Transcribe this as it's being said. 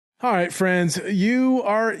All right, friends, you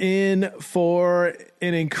are in for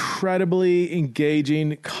an incredibly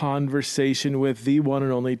engaging conversation with the one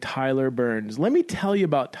and only Tyler Burns. Let me tell you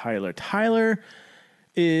about Tyler. Tyler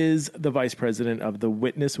is the vice president of The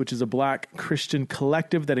Witness, which is a Black Christian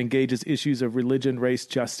collective that engages issues of religion, race,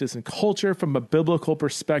 justice, and culture from a biblical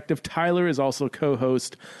perspective. Tyler is also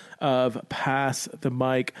co-host of Pass the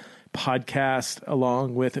Mic podcast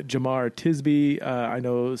along with Jemar Tisby. I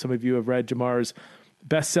know some of you have read Jamar's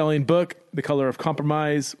best-selling book, The Color of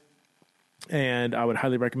Compromise, and I would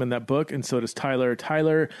highly recommend that book. And so does Tyler.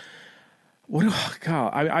 Tyler,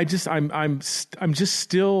 I'm just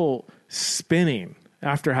still spinning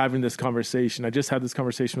after having this conversation. I just had this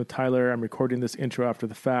conversation with Tyler. I'm recording this intro after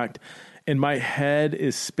the fact, and my head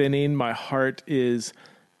is spinning. My heart is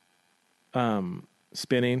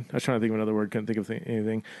spinning. I was trying to think of another word. Couldn't think of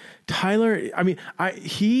anything. Tyler,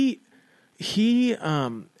 He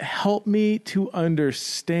helped me to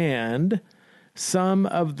understand some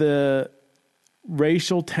of the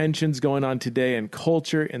racial tensions going on today in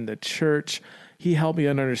culture, in the church. He helped me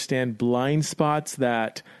understand blind spots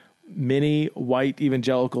that many white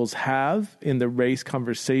evangelicals have in the race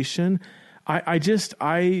conversation.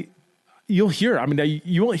 You'll hear,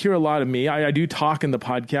 you won't hear a lot of me. I do talk in the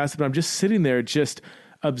podcast, but I'm just sitting there just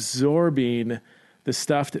absorbing the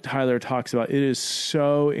stuff that Tyler talks about. It is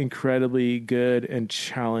so incredibly good and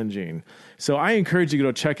challenging. So I encourage you to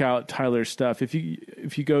go check out Tyler's stuff. If you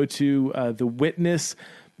go to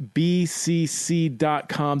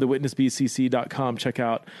thewitnessbcc.com, thewitnessbcc.com, check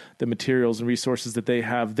out the materials and resources that they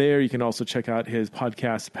have there. You can also check out his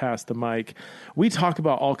podcast, Pass the Mic. We talk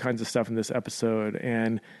about all kinds of stuff in this episode,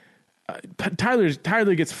 and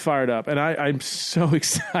Tyler gets fired up, and I'm so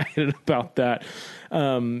excited about that.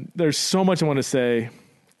 There's so much I want to say,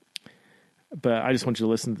 but I just want you to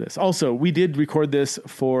listen to this. Also, we did record this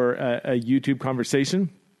for a YouTube conversation.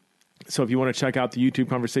 So if you want to check out the YouTube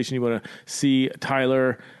conversation, you want to see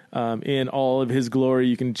Tyler in all of his glory,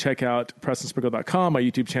 you can check out PrestonSprinkle.com, my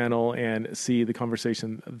YouTube channel, and see the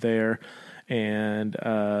conversation there. And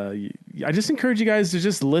I just encourage you guys to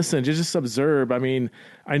just listen, to just observe. I mean,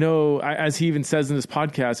 I know, as he even says in this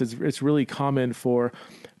podcast, it's really common for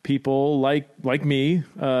people like me,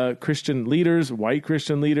 Christian leaders, white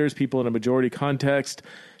Christian leaders, people in a majority context,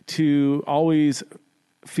 to always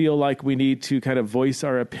feel like we need to kind of voice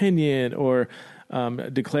our opinion or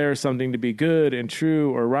declare something to be good and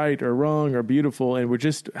true or right or wrong or beautiful. And we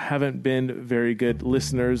just haven't been very good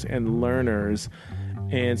listeners and learners.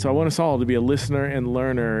 And so I want us all to be a listener and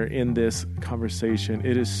learner in this conversation.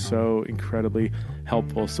 It is so incredibly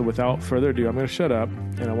helpful. So without further ado, I'm going to shut up,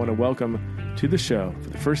 and I want to welcome to the show for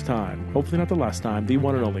the first time, hopefully not the last time, the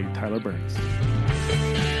one and only Tyler Burns.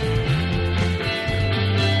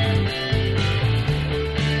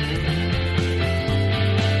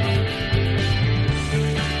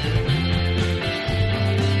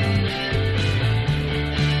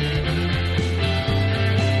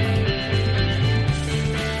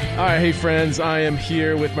 All right, hey friends, I am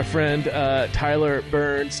here with my friend Tyler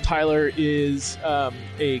Burns. Tyler is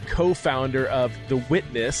a co-founder of The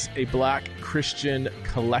Witness, a Black Christian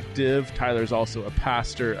collective. Tyler's also a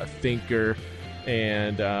pastor, a thinker,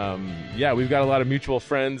 and we've got a lot of mutual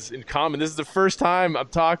friends in common. This is the first time I'm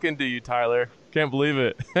talking to you, Tyler. Can't believe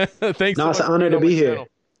it. Thanks. No, it's an honor to be here. Channel.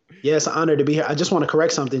 Yeah, it's an honor to be here. I just want to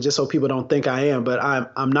correct something just so people don't think I am, but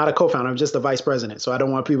I'm not a co-founder. I'm just the vice president. So I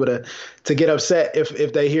don't want people to get upset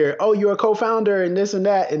if they hear, oh, you're a co-founder and this and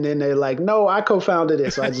that. And then they're like, no, I co-founded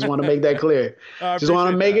it. So I just want to make that clear. Just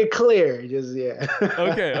want to make it clear. Just, yeah.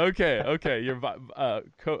 Okay. You're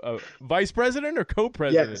vice president or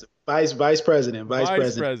co-president? Yes, vice president.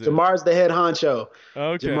 Jamar's the head honcho.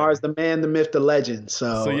 Okay. Jamar's the man, the myth, the legend.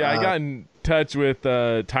 So yeah, I got in touch with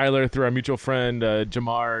Tyler through our mutual friend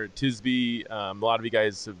Jemar Tisby. A lot of you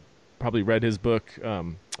guys have probably read his book,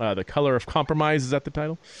 The Color of Compromise. Is that the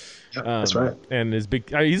title? Yeah, that's right. And he's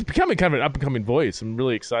becoming kind of an up-and-coming voice. I'm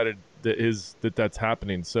really excited that's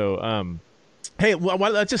happening. So, hey,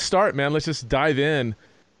 let's just start, man. Let's just dive in.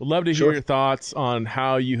 We'd love to hear your thoughts on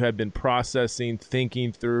how you have been processing,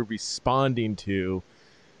 thinking through, responding to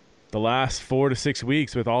the last 4 to 6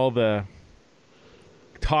 weeks with all the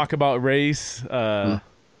talk about race.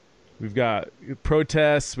 We've got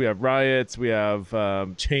protests, we have riots, we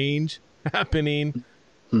have change happening.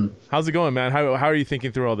 How's it going, man? How are you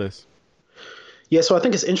thinking through all this? Yeah, so I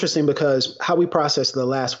think it's interesting because how we process the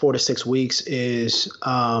last 4 to 6 weeks is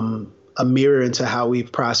a mirror into how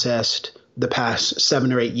we've processed the past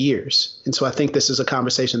 7 or 8 years. And so I think this is a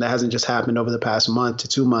conversation that hasn't just happened over the past month to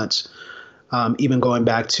 2 months, even going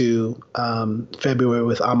back to February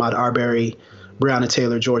with Ahmaud Arbery Breonna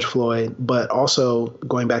Taylor, George Floyd, but also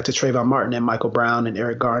going back to Trayvon Martin and Michael Brown and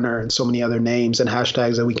Eric Garner and so many other names and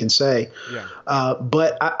hashtags that we can say. Yeah.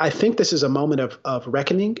 But I think this is a moment of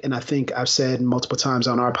reckoning. And I think I've said multiple times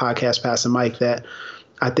on our podcast, Pass the Mic, that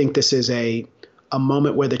I think this is a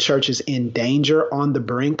moment where the church is in danger, on the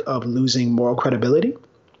brink of losing moral credibility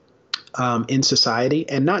in society.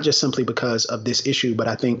 And not just simply because of this issue, but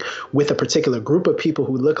I think with a particular group of people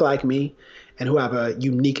who look like me and who have a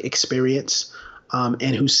unique experience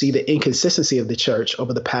and who see the inconsistency of the church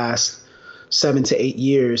over the past 7 to 8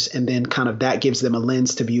 years. And then kind of that gives them a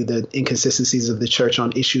lens to view the inconsistencies of the church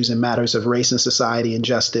on issues and matters of race and society and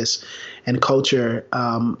justice and culture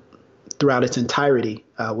throughout its entirety,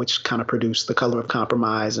 which kind of produced The Color of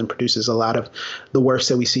Compromise and produces a lot of the works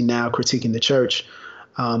that we see now critiquing the church.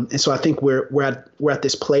 And so I think we're at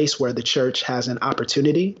this place where the church has an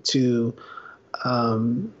opportunity to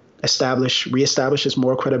reestablish its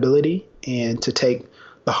moral credibility and to take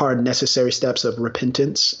the hard, necessary steps of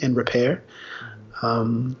repentance and repair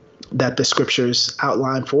that the scriptures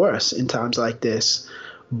outline for us in times like this.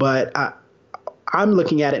 But I'm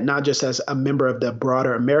looking at it not just as a member of the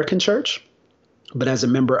broader American church, but as a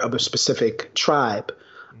member of a specific tribe.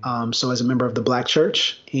 So as a member of the Black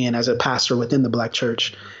church and as a pastor within the Black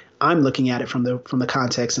church, I'm looking at it from the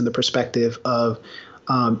context and the perspective of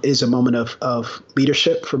is a moment of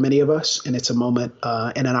leadership for many of us. And it's a moment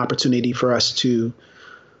and an opportunity for us to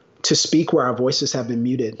speak where our voices have been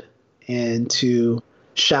muted and to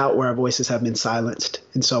shout where our voices have been silenced.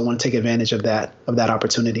 And so I want to take advantage of that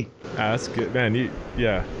opportunity. That's good, man.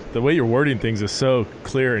 The way you're wording things is so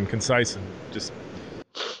clear and concise and just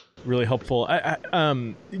really helpful.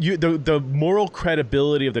 The moral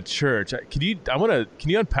credibility of the church. Can you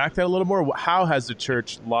unpack that a little more? How has the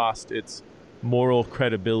church lost its moral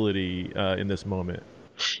credibility in this moment?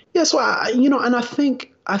 Yeah, so and I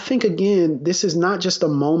think again, this is not just a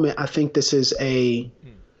moment. I think it's a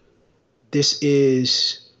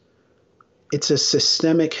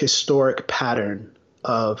systemic, historic pattern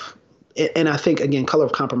of, and I think again, Color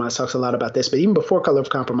of Compromise talks a lot about this. But even before Color of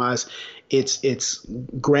Compromise, its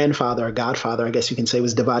grandfather or godfather, I guess you can say,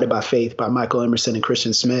 was Divided by Faith by Michael Emerson and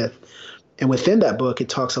Christian Smith. And within that book, it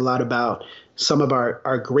talks a lot about some of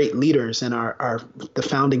our great leaders and the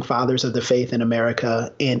founding fathers of the faith in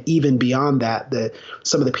America. And even beyond that,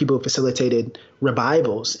 some of the people who facilitated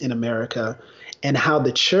revivals in America, and how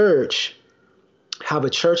the church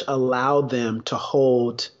allowed them to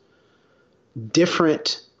hold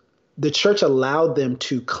the church allowed them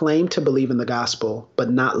to claim to believe in the gospel, but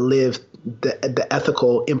not live the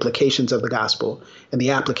ethical implications of the gospel and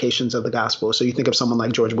the applications of the gospel. So you think of someone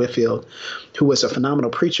like George Whitefield, who was a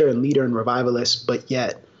phenomenal preacher and leader and revivalist, but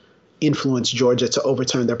yet influenced Georgia to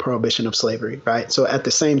overturn their prohibition of slavery, right? So at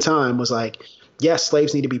the same time was like, yes,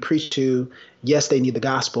 slaves need to be preached to. Yes, they need the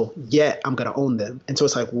gospel, yet I'm going to own them. And so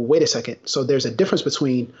it's like, well, wait a second. So there's a difference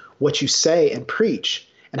between what you say and preach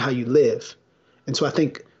and how you live. And so I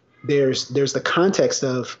think there's the context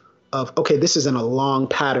of okay, this isn't a long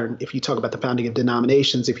pattern. If you talk about the founding of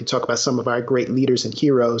denominations, if you talk about some of our great leaders and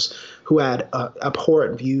heroes who had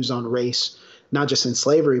abhorrent views on race, not just in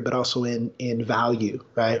slavery, but also in value,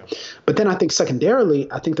 right? But then I think secondarily,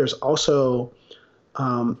 I think there's also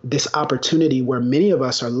this opportunity where many of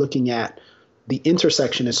us are looking at the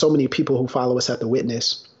intersection, and so many people who follow us at The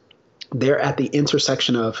Witness, they're at the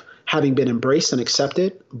intersection of having been embraced and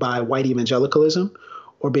accepted by white evangelicalism,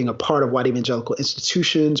 or being a part of white evangelical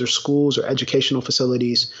institutions or schools or educational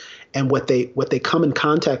facilities. And what they come in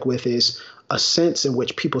contact with is a sense in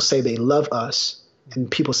which people say they love us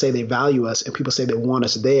and people say they value us and people say they want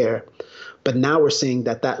us there. But now we're seeing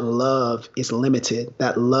that love is limited.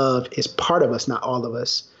 That love is part of us, not all of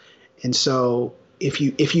us. And so if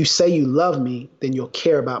you say you love me, then you'll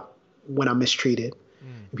care about when I'm mistreated.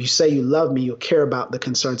 If you say you love me, you'll care about the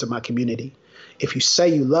concerns of my community. If you say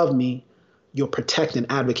you love me, you'll protect and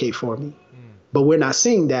advocate for me. But we're not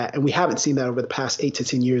seeing that. And we haven't seen that over the past 8 to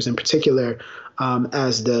 10 years in particular,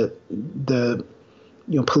 as the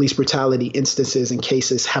police brutality instances and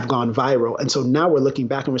cases have gone viral. And so now we're looking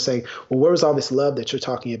back and we're saying, well, where was all this love that you're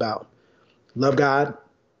talking about? Love God,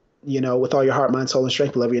 with all your heart, mind, soul, and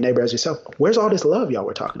strength. Love your neighbor as yourself. Where's all this love y'all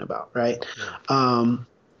were talking about, right? Yeah.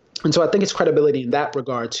 And so I think it's credibility in that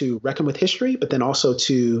regard to reckon with history, but then also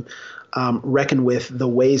to reckon with the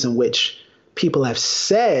ways in which people have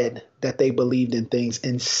said that they believed in things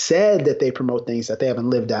and said that they promote things that they haven't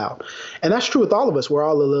lived out. And that's true with all of us. We're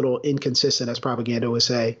all a little inconsistent, as propaganda would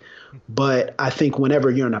say. But I think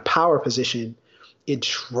whenever you're in a power position, it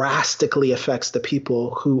drastically affects the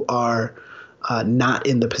people who are not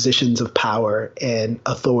in the positions of power and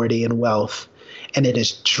authority and wealth. And it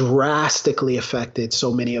has drastically affected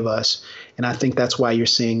so many of us. And I think that's why you're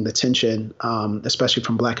seeing the tension, especially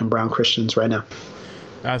from Black and brown Christians right now.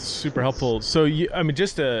 That's super helpful. So,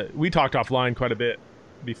 we talked offline quite a bit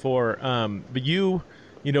before, but you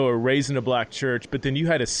were raised in a Black church, but then you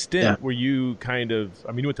had a stint where you you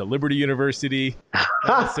went to Liberty University,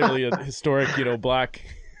 not necessarily a historic, Black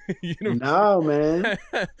university. No, man.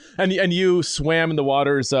 and you swam in the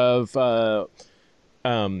waters of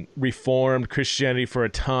Reformed Christianity for a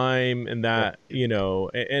time, and that,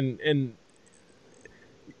 and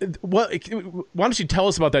why don't you tell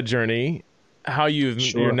us about that journey, how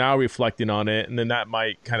you're now reflecting on it, and then that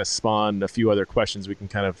might kind of spawn a few other questions we can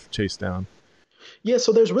kind of chase down. Yeah,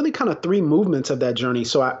 so there's really kind of three movements of that journey.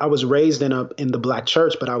 So I was raised in the Black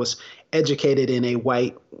church, but I was educated in a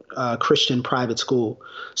white Christian private school.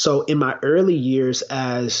 So in my early years,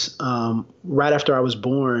 as right after I was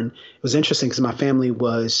born, it was interesting because my family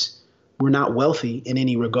we're not wealthy in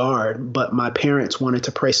any regard, but my parents wanted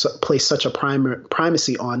to place such a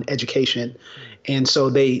primacy on education. And so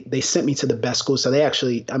they sent me to the best school. So they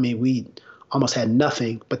actually, we almost had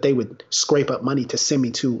nothing, but they would scrape up money to send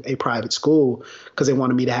me to a private school because they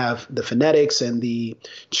wanted me to have the phonetics and the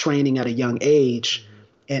training at a young age.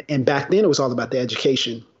 And back then it was all about the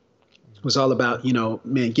education. It was all about,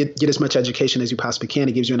 get as much education as you possibly can.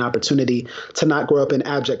 It gives you an opportunity to not grow up in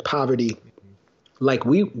abject poverty like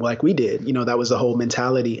we did. That was the whole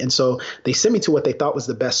mentality. And so they sent me to what they thought was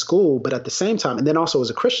the best school, but at the same time, and then also it was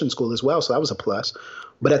a Christian school as well, so that was a plus.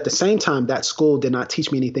 But at the same time, that school did not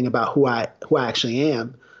teach me anything about who I actually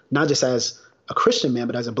am, not just as a Christian man,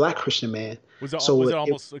 but as a Black Christian man. Was it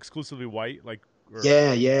almost exclusively white?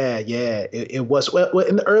 Yeah. It was. Well,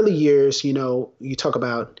 in the early years, you talk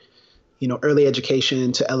about, early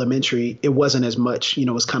education to elementary, it wasn't as much, it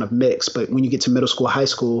was kind of mixed. But when you get to middle school, high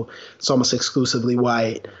school, it's almost exclusively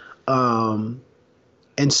white. And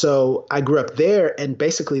so I grew up there, and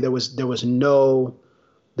basically there was no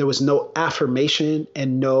affirmation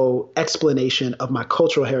and no explanation of my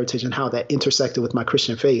cultural heritage and how that intersected with my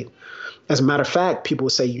Christian faith. As a matter of fact, people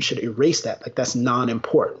would say you should erase that. Like, that's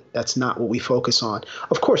non-important. That's not what we focus on.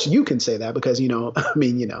 Of course, you can say that because, you don't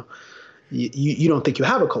think you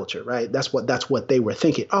have a culture, right? That's what they were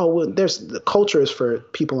thinking. Oh, well, the culture is for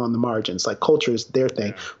people on the margins. Like, culture is their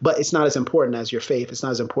thing, but it's not as important as your faith. It's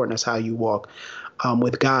not as important as how you walk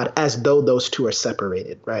with God, as though those two are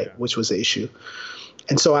separated, right? Yeah. Which was the issue.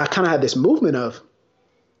 And so I kind of had this movement of,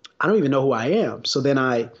 I don't even know who I am. So then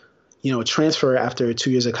I, transfer after 2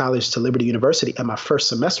 years of college to Liberty University. And my first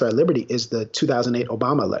semester at Liberty is the 2008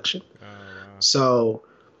 Obama election. Oh, wow. So,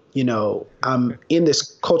 I'm in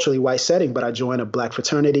this culturally white setting, but I joined a Black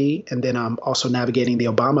fraternity. And then I'm also navigating the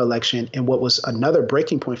Obama election. And what was another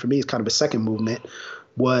breaking point for me, is kind of a second movement,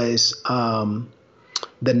 was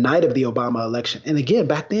the night of the Obama election. And again,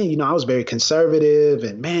 back then, I was very conservative,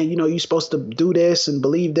 and man, you're supposed to do this and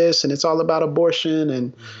believe this, and it's all about abortion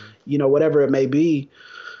and, whatever it may be.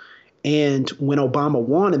 And when Obama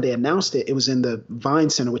won and they announced it, it was in the Vine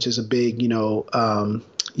Center, which is a big,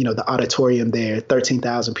 the auditorium there,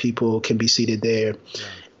 13,000 people can be seated there. Yeah.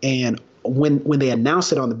 And when they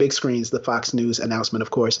announced it on the big screens, the Fox News announcement, of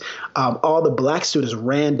course, all the Black students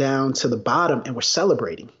ran down to the bottom and were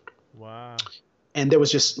celebrating. Wow. And there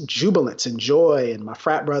was just jubilance and joy, and my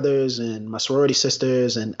frat brothers and my sorority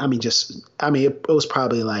sisters. And it was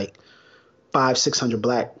probably like 500-600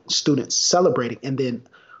 Black students celebrating. And then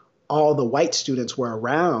all the white students were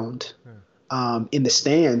around in the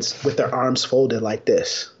stands with their arms folded like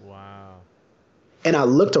this. Wow. And I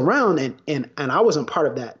looked around and I wasn't part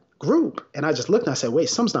of that group. And I just looked and I said, wait,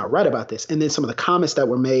 something's not right about this. And then some of the comments that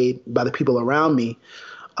were made by the people around me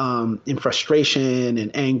in frustration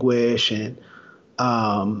and anguish and,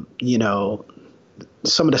 some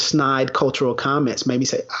of the snide cultural comments made me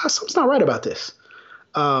say, something's not right about this.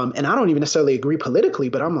 And I don't even necessarily agree politically,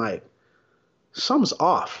 but I'm like, something's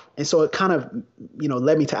off. And so it kind of,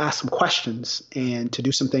 led me to ask some questions and to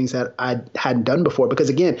do some things that I hadn't done before. Because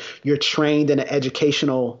again, you're trained in an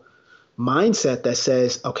educational mindset that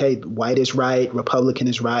says, okay, white is right, Republican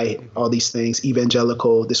is right, all these things,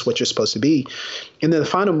 evangelical, this is what you're supposed to be. And then the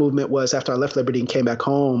final movement was after I left Liberty and came back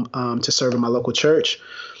home to serve in my local church,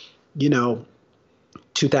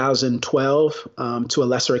 2012 to a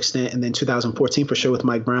lesser extent, and then 2014 for sure with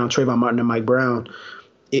Mike Brown, Trayvon Martin and Mike Brown.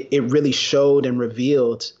 It really showed and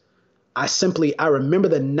revealed. I remember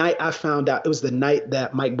the night I found out, it was the night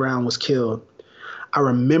that Mike Brown was killed. I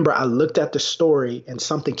remember I looked at the story and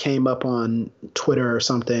something came up on Twitter or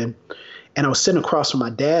something. And I was sitting across from my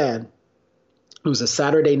dad. It was a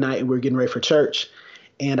Saturday night and we were getting ready for church.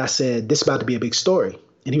 And I said, this is about to be a big story.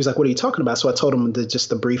 And he was like, what are you talking about? So I told him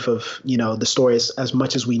just the brief of, the story as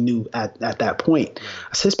much as we knew at that point.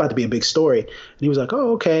 I said, it's about to be a big story. And he was like,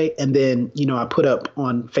 oh, okay. And then, I put up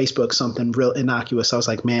on Facebook something real innocuous. I was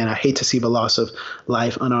like, man, I hate to see the loss of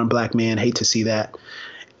life, unarmed Black man. Hate to see that.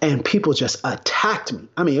 And people just attacked me.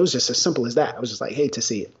 I mean, it was just as simple as that. I was just like, hate to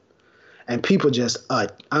see it. And people just,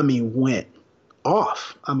 went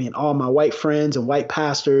off. I mean, all my white friends and white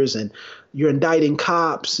pastors, and you're indicting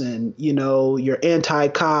cops, and you're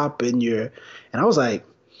anti-cop, and I was like,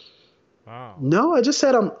 wow. No, I just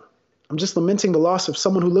said I'm just lamenting the loss of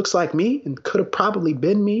someone who looks like me and could have probably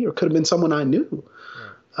been me, or could have been someone I knew.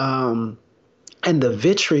 Yeah. And the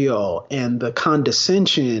vitriol and the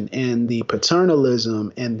condescension and the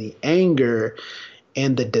paternalism and the anger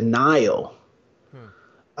and the denial.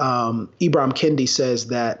 Ibram Kendi says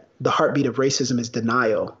that the heartbeat of racism is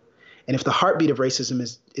denial. And if the heartbeat of racism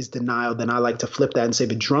is denial, then I like to flip that and say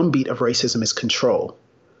the drumbeat of racism is control.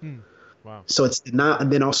 Wow. So it's denial,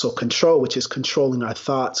 and then also control, which is controlling our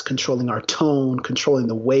thoughts, controlling our tone, controlling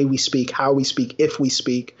the way we speak, how we speak, if we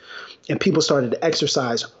speak. And people started to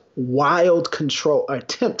exercise wild control, or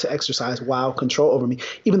attempt to exercise wild control over me,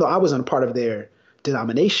 even though I wasn't a part of their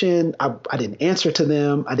denomination. I didn't answer to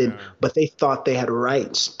them. But they thought they had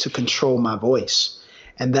rights to control my voice.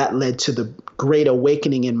 And that led to the great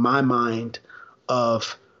awakening in my mind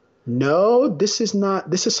of, no, this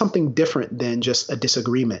is something different than just a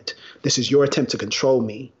disagreement. This is your attempt to control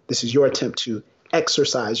me. This is your attempt to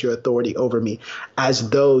exercise your authority over me,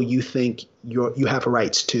 as though you think you have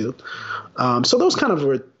rights to. So those kind of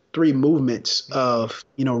were three movements of,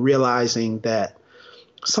 realizing that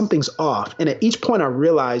something's off. And at each point I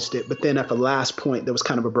realized it, but then at the last point, there was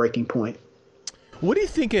kind of a breaking point. What do you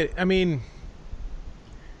think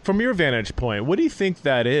from your vantage point, what do you think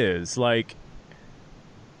that is? Like,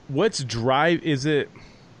 is it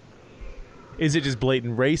just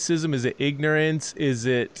blatant racism? Is it ignorance? Is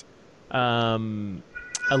it a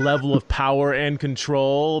level of power and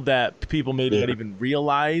control that people may not even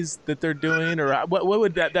realize that they're doing? Or what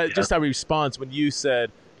would that just our response when you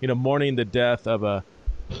said, mourning the death of a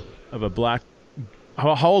Black,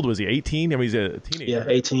 how old was he? 18? I mean, he's a teenager. Yeah,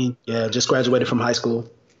 18. Yeah, just graduated from high school.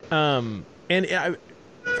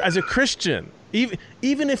 As a Christian,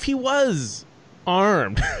 even if he was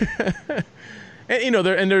armed, and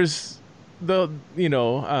there's the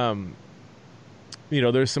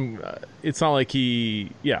there's some. It's not like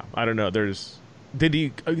he. Yeah, I don't know. Did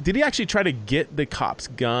he actually try to get the cop's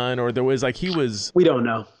gun, or there was he was? We don't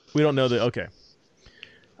know. We don't know that. Okay.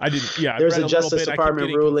 I didn't. Yeah, there's a Justice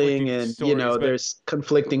Department ruling, and stories, there's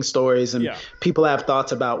conflicting stories, and people have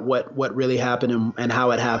thoughts about what really happened and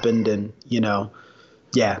how it happened, and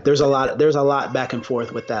there's a lot back and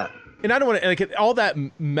forth with that. And I don't want to all that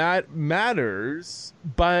matters,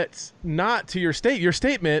 but not to your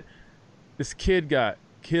statement. This kid got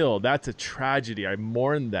killed. That's a tragedy. I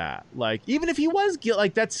mourn that. Even if he was guilty,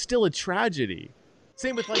 that's still a tragedy.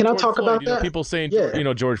 Same with Can George I talk Floyd, about that? People saying,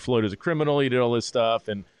 George Floyd is a criminal. He did all this stuff,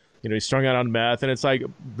 and he's strung out on meth, and it's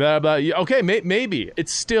blah blah. Okay, maybe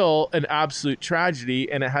it's still an absolute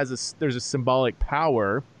tragedy, and there's a symbolic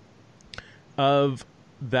power of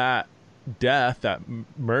that death, that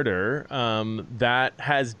murder, that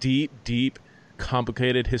has deep,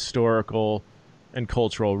 complicated historical and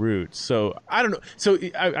cultural roots. So I don't know. So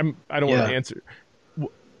I don't want to answer.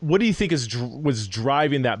 What do you think was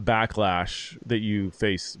driving that backlash that you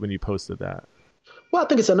faced when you posted that? Well, I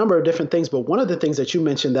think it's a number of different things, but one of the things that you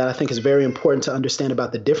mentioned that I think is very important to understand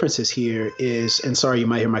about the differences here is, and sorry, you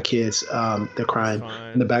might hear my kids, they're crying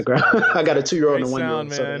in the background. I got a 2-year-old and a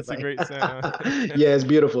 1-year-old. So it's a great sound. Yeah, it's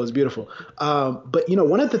beautiful. It's beautiful. But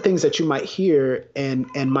one of the things that you might hear and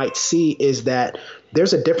might see is that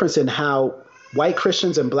there's a difference in how white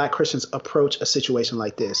Christians and Black Christians approach a situation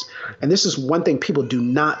like this. And this is one thing people do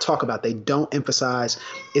not talk about. They don't emphasize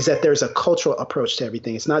is that there's a cultural approach to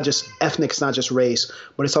everything. It's not just ethnic, it's not just race,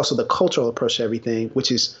 but it's also the cultural approach to everything,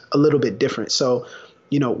 which is a little bit different. So,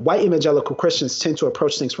 white evangelical Christians tend to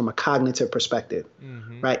approach things from a cognitive perspective,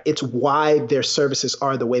 right? It's why their services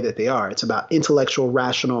are the way that they are. It's about intellectual,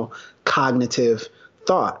 rational, cognitive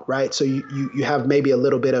thought, right? So you have maybe a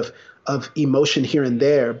little bit of emotion here and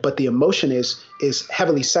there, but the emotion is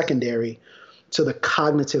heavily secondary to the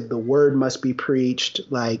cognitive. The word must be preached,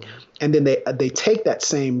 and then they take that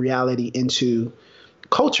same reality into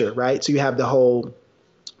culture, right? So you have the whole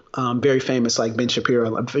very famous Ben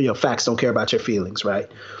Shapiro, facts don't care about your feelings,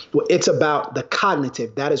 right? Well, it's about the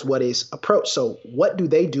cognitive. That is what is approached. So what do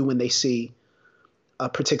they do when they see a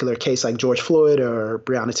particular case like George Floyd or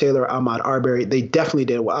Breonna Taylor or Ahmaud Arbery? They definitely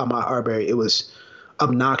did with Ahmaud Arbery. It was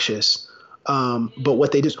obnoxious. But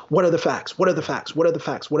what they do is, what are the facts? What are the facts? What are the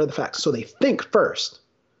facts? What are the facts? So they think first.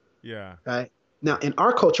 Yeah. Right. Now, in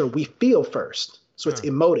our culture, we feel first. So it's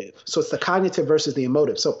emotive. So it's the cognitive versus the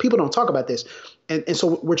emotive. So people don't talk about this. And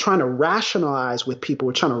so we're trying to rationalize with people.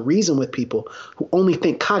 We're trying to reason with people who only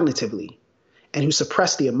think cognitively and who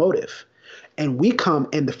suppress the emotive. And we come,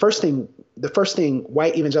 and the first thing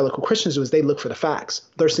white evangelical Christians do is they look for the facts.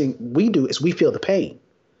 The first thing we do is we feel the pain.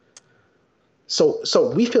 So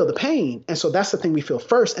we feel the pain. And so that's the thing we feel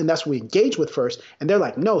first. And that's what we engage with first. And they're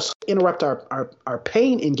like, no, so interrupt our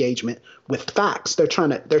pain engagement with facts. They're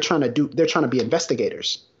trying to be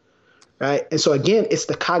investigators. Right. And so, again, it's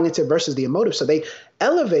the cognitive versus the emotive. So they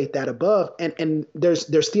elevate that above. And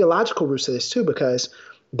there's theological roots to this, too, because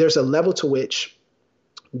there's a level to which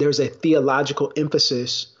there's a theological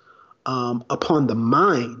emphasis upon the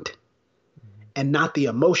mind and not the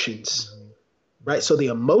emotions. Right. So the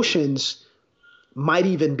emotions might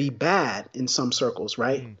even be bad in some circles.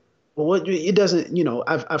 Right. Well, it doesn't,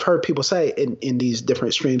 I've heard people say in these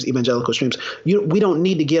different streams, evangelical streams, we don't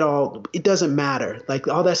need to get it doesn't matter. Like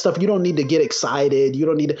all that stuff, you don't need to get excited. You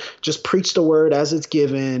don't need to just preach the word as it's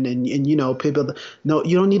given. And people, no,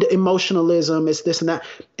 you don't need emotionalism. It's this and that.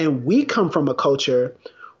 And we come from a culture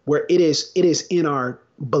where it is in our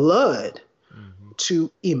blood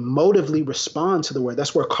to emotively respond to the word.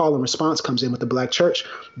 That's where call and response comes in with the Black church.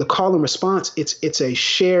 The call and response, it's a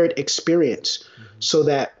shared experience. So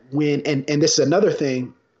that and this is another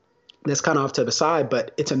thing that's kind of off to the side,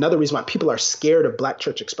 but it's another reason why people are scared of Black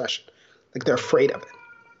church expression. Like they're afraid of it.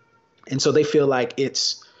 And so they feel like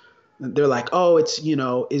they're like, oh, it's,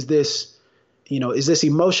 is this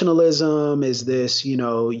emotionalism? Is this,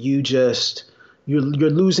 you're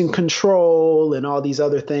losing control and all these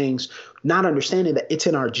other things, not understanding that it's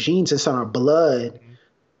in our genes, it's in our blood,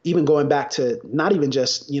 even going back to not even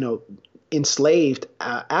just, enslaved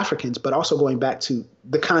Africans, but also going back to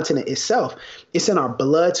the continent itself. It's in our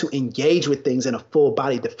blood to engage with things in a full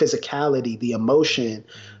body, the physicality, the emotion,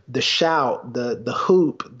 the shout, the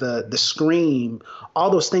hoop, the scream, all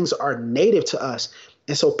those things are native to us.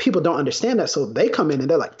 And so people don't understand that. So they come in and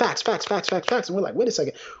they're like, facts, facts, facts, facts, facts. And we're like, wait a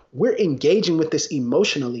second. We're engaging with this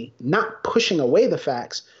emotionally, not pushing away the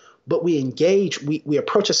facts, but we engage, we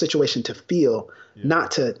approach a situation to feel,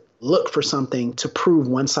 not to look for something to prove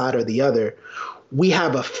one side or the other. We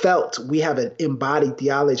have an embodied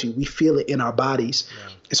theology. We feel it in our bodies.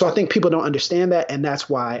 Yeah. And so I think people don't understand that. And that's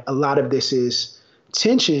why a lot of this is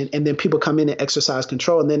tension. And then people come in and exercise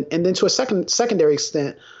control. And then to a secondary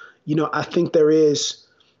extent, I think there is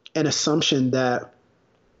an assumption that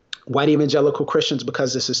white evangelical Christians,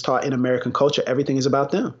 because this is taught in American culture, everything is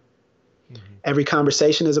about them. Every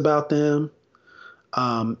conversation is about them.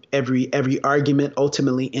 Every argument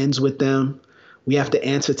ultimately ends with them. We have to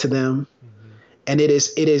answer to them. And it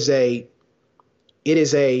is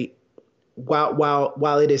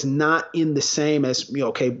while it is not in the same as,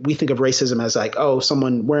 we think of racism as like, oh,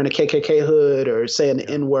 someone wearing a KKK hood or saying the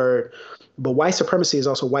N-word. But white supremacy is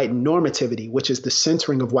also white normativity, which is the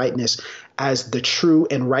centering of whiteness as the true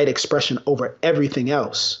and right expression over everything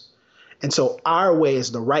else. And so our way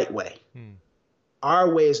is the right way.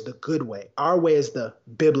 Our way is the good way. Our way is the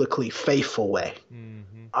biblically faithful way.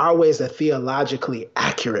 Our way is the theologically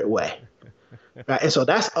accurate way. Right? And so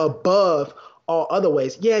that's above all other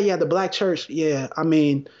ways. Yeah, the Black church,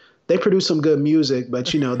 they produce some good music, but,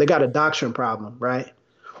 they got a doctrine problem, right?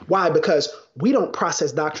 Why? Because we don't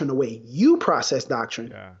process doctrine the way you process doctrine.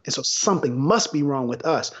 Yeah. And so something must be wrong with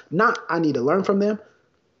us. Not I need to learn from them.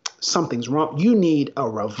 Something's wrong. You need a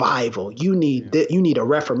revival. You need you need a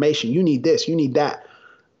reformation. You need this. You need that.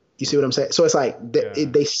 You see what I'm saying? So it's like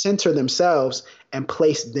they center themselves and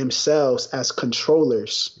place themselves as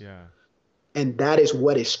controllers. Yeah. And that is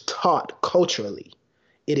what is taught culturally.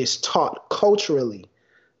 It is taught culturally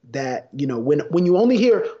that, when you only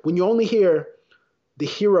hear the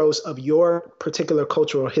heroes of your particular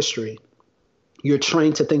cultural history, you're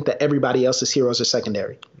trained to think that everybody else's heroes are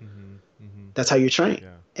secondary. That's how you're trained. Yeah.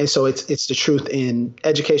 And so it's the truth in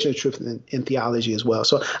education, the truth in theology as well.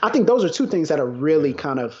 So I think those are two things that are really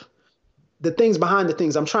kind of the things behind the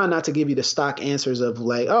things. I'm trying not to give you the stock answers of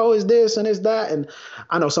like, oh, is this and is that. And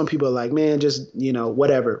I know some people are like, man, just,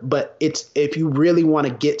 whatever. But it's if you really want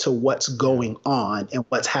to get to what's going on and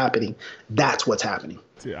what's happening, that's what's happening.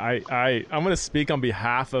 Dude, I'm going to speak on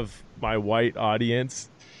behalf of my white audience.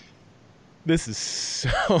 This is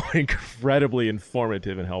so incredibly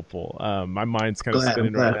informative and helpful. My mind's kind of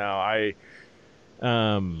spinning right now.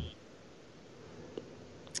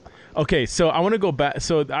 Okay, so I want to go back.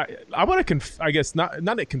 So I want to, I guess, not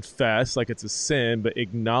to confess like it's a sin, but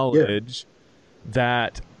acknowledge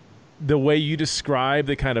that the way you describe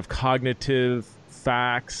the kind of cognitive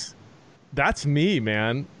facts, that's me,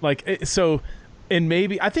 man. Like, so, and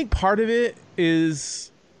maybe I think part of it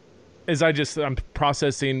is I'm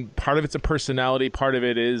processing. Part of it's a personality. Part of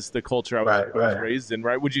it is the culture I was raised in.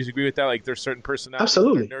 Right? Would you agree with that? Like, there's certain personalities.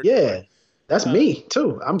 Absolutely. Yeah. That's me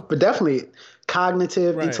too. I'm definitely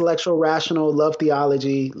cognitive, intellectual, rational, love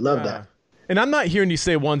theology, love that. And I'm not hearing you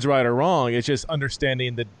say one's right or wrong. It's just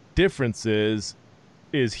understanding the differences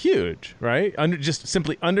is huge, right? Just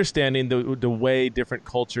simply understanding the way different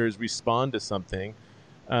cultures respond to something,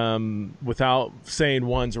 without saying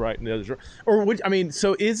one's right and the other's wrong. Or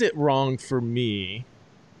so is it wrong for me,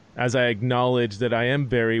 as I acknowledge that I am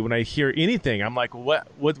when I hear anything, I'm like, what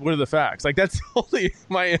are the facts? Like, that's totally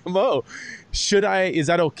my MO. Is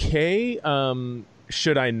that okay?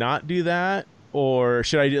 Should I not do that? Or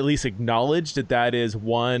should I at least acknowledge that is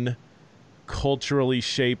one culturally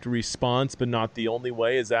shaped response, but not the only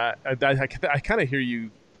way? Is that, I kind of hear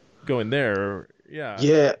you going there.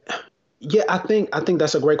 Yeah. I think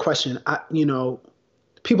that's a great question.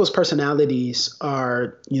 People's personalities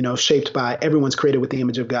are, shaped by, everyone's created with the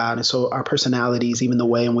image of God. And so our personalities, even the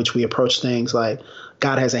way in which we approach things, like,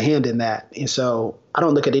 God has a hand in that. And so I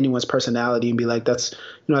don't look at anyone's personality and be like, that's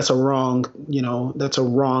a wrong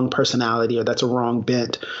personality, or that's a wrong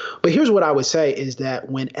bent. But here's what I would say is that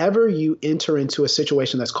whenever you enter into a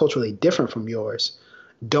situation that's culturally different from yours,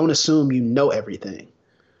 don't assume you know everything.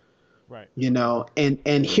 Right.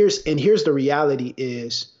 And here's the reality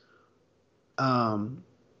is,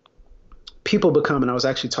 people become, and I was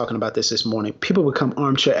actually talking about this morning, people become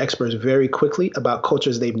armchair experts very quickly about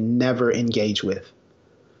cultures they've never engaged with.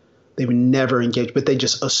 But they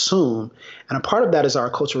just assume. And a part of that is our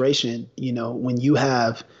acculturation. When you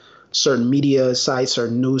have certain media sites or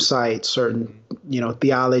news sites, certain,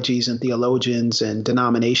 theologies and theologians and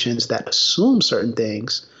denominations that assume certain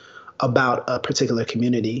things about a particular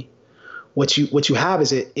community, what you have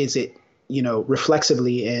is it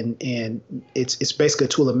reflexively, and it's basically a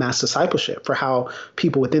tool of mass discipleship for how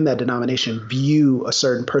people within that denomination view a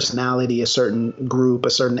certain personality, a certain group, a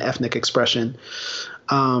certain ethnic expression.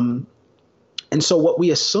 And so what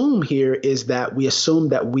we assume here is that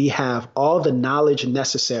we have all the knowledge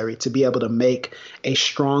necessary to be able to make a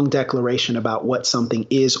strong declaration about what something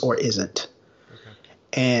is or isn't. Okay.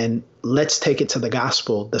 And let's take it to the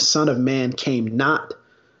gospel. The Son of Man came not.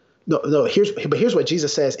 No. Here's what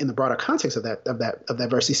Jesus says in the broader context of that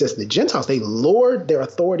verse. He says the Gentiles, they lord their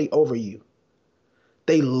authority over you.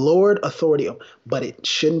 They lord authority, but it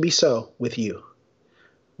shouldn't be so with you.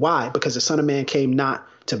 Why? Because the Son of Man came not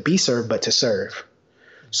to be served, but to serve.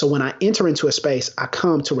 So when I enter into a space, I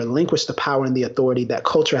come to relinquish the power and the authority that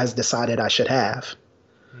culture has decided I should have.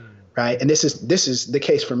 Right? And this is the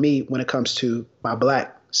case for me when it comes to my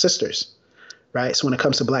Black sisters. Right? So when it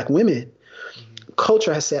comes to Black women,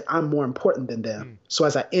 culture has said I'm more important than them. So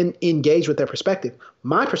as I engage with their perspective,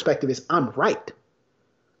 my perspective is I'm right.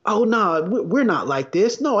 Oh, no, we're not like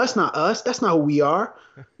this. No, that's not us. That's not who we are.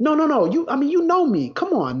 No. You know me.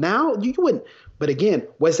 Come on now. You wouldn't. But again,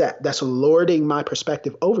 what's that? That's lording my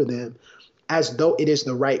perspective over them as though it is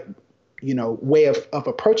the right, way of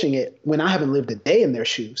approaching it when I haven't lived a day in their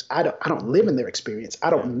shoes. I don't live in their experience. I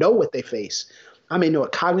don't know what they face. I may know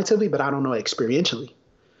it cognitively, but I don't know it experientially.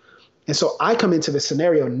 And so I come into the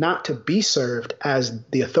scenario not to be served as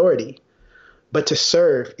the authority, but to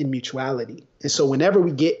serve in mutuality. And so whenever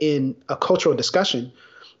we get in a cultural discussion,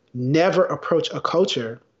 never approach a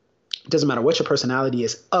culture, it doesn't matter what your personality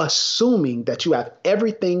is, assuming that you have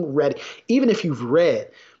everything ready. Even if you've read,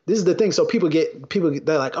 this is the thing. So people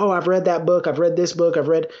they're like, oh, I've read that book. I've read this book.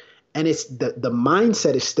 And it's the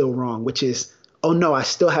mindset is still wrong, which is, oh no, I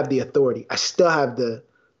still have the authority. I still have the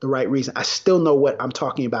right reason. I still know what I'm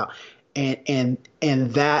talking about. And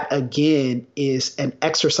that again is an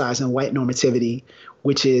exercise in white normativity,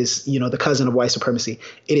 which is, the cousin of white supremacy.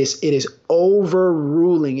 It is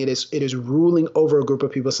overruling. It is ruling over a group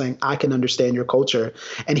of people saying, I can understand your culture.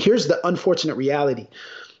 And here's the unfortunate reality.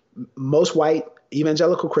 Most white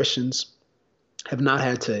evangelical Christians have not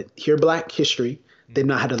had to hear Black history. They've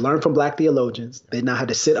not had to learn from Black theologians. They've not had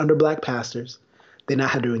to sit under Black pastors. They've not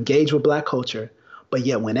had to engage with Black culture. But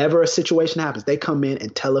yet whenever a situation happens, they come in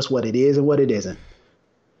and tell us what it is and what it isn't.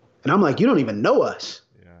 And I'm like, you don't even know us.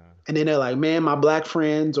 Yeah. And then they're like, man, my Black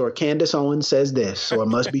friends or Candace Owens says this, so it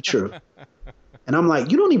must be true. And I'm like,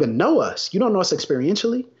 you don't even know us. You don't know us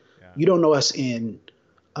experientially. Yeah. You don't know us in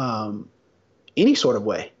any sort of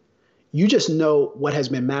way. You just know what has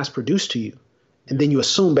been mass produced to you. And then you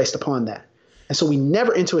assume based upon that. And so we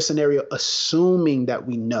never enter a scenario assuming that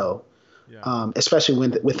we know.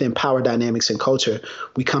 especially within power dynamics and culture.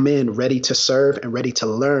 We come in ready to serve and ready to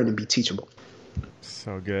learn and be teachable.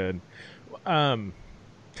 So good.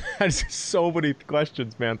 Just so many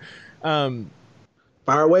questions, man.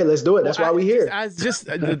 Fire away, let's do it. That's why we're here. Just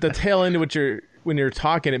the tail end of when you're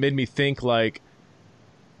talking, it made me think like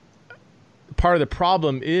part of the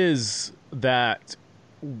problem is that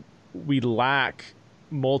we lack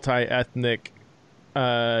multi-ethnic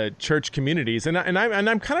church communities, and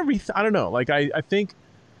I'm kind of I don't know, like I think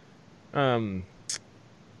I'm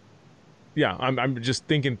just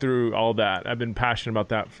thinking through all that. I've been passionate about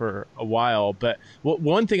that for a while, but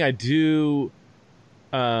one thing I do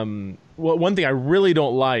one thing I really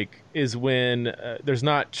don't like is when there's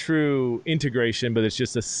not true integration, but it's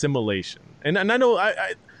just assimilation. And I know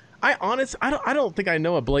I don't think I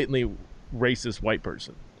know a blatantly racist white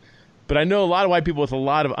person, but I know a lot of white people with a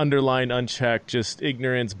lot of underlying unchecked, just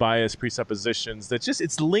ignorance, bias, presuppositions that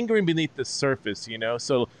it's lingering beneath the surface, you know?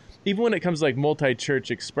 So even when it comes to like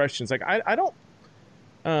multi-church expressions, like I don't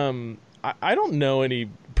know any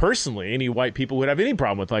white people who would have any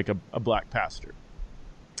problem with like a black pastor.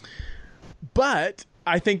 But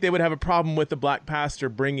I think they would have a problem with the black pastor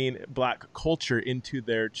bringing black culture into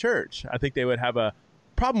their church. I think they would have a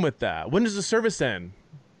problem with that. When does the service end?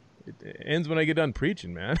 It ends when I get done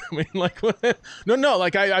preaching, man. I mean, like, no.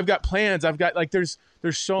 Like I've got plans. I've got like there's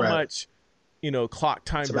so much, clock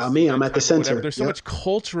time. It's about me. I'm at the center. There's so much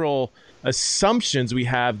cultural assumptions we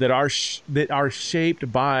have that are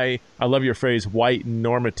shaped by, I love your phrase, white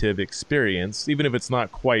normative experience, even if it's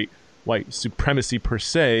not quite white supremacy per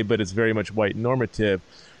se, but it's very much white normative.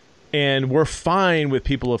 And we're fine with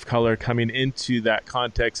people of color coming into that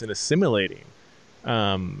context and assimilating.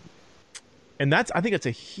 And I think that's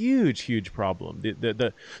a huge problem.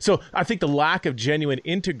 So I think the lack of genuine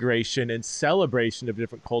integration and celebration of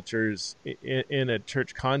different cultures in a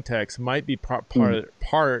church context might be part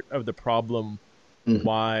of the problem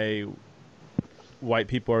why white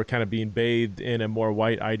people are kind of being bathed in a more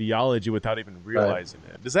white ideology without even realizing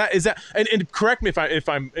it. Is that and correct me if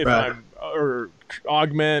I'm or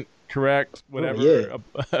augment, correct, whatever,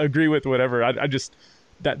 agree with whatever. I just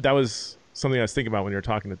that was something I was thinking about when you were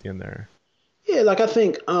talking at the end there. Yeah, like I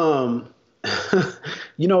think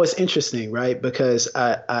it's interesting, right? Because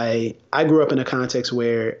I grew up in a context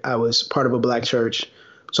where I was part of a black church.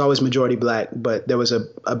 So I was majority black, but there was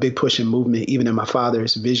a big push and movement, even in my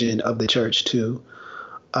father's vision of the church, to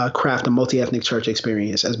craft a multi-ethnic church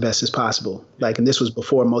experience as best as possible. Like, and this was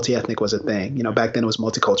before multi-ethnic was a thing. Back then it was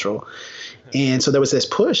multicultural. And so there was this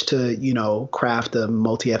push to, craft a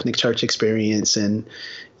multi-ethnic church experience. And,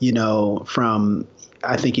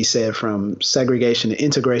 I think he said from segregation to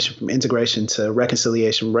integration, from integration to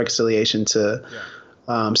reconciliation, from reconciliation to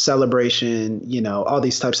celebration, all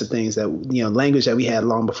these types of things that, language that we had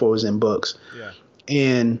long before it was in books. Yeah.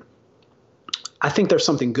 And I think there's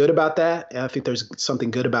something good about that. And I think there's something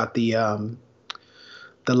good about the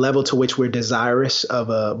level to which we're desirous of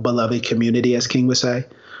a beloved community, as King would say.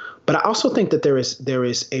 But I also think that there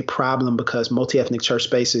is a problem because multi-ethnic church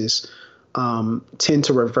spaces tend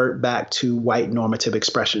to revert back to white normative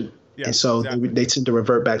expression. Yeah, and so they tend to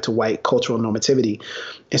revert back to white cultural normativity.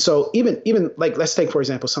 And so even like, let's take, for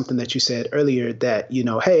example, something that you said earlier that,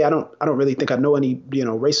 hey, I don't really think I know any,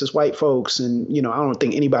 racist white folks. And, I don't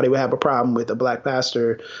think anybody would have a problem with a black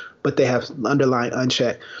pastor, but they have underlying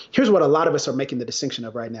unchecked. Here's what a lot of us are making the distinction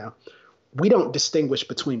of right now. We don't distinguish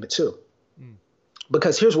between the two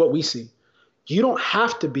because here's what we see. You don't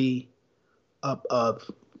have to be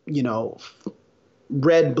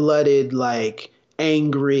red-blooded, like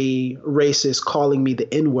angry, racist, calling me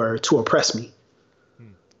the N-word to oppress me,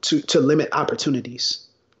 to limit opportunities,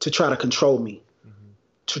 to try to control me,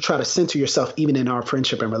 to try to center yourself even in our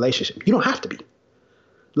friendship and relationship. You don't have to be.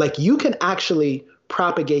 Like, you can actually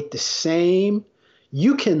propagate the same.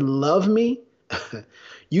 You can love me.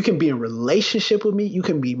 You can be in relationship with me. You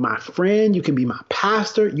can be my friend. You can be my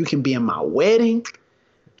pastor. You can be in my wedding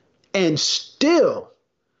and still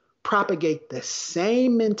propagate the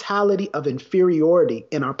same mentality of inferiority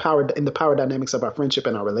in the power dynamics of our friendship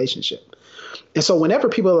and our relationship. And so whenever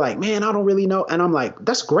people are like, man, I don't really know. And I'm like,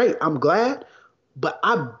 that's great. I'm glad. But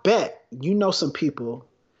I bet some people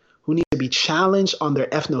who need to be challenged on their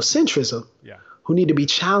ethnocentrism, who need to be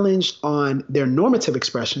challenged on their normative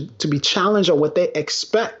expression, to be challenged on what they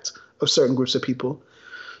expect of certain groups of people.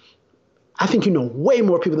 I think you know way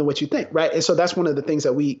more people than what you think, right? And so that's one of the things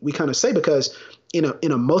that we kind of say, because in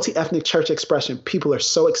a multi-ethnic church expression, people are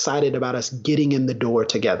so excited about us getting in the door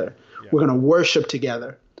together. Yeah. We're going to worship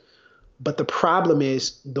together. But the problem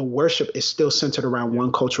is the worship is still centered around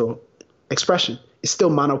one cultural expression. It's still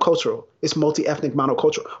monocultural. It's multi-ethnic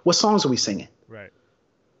monocultural. What songs are we singing? Right.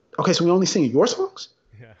 Okay, so we only singing your songs?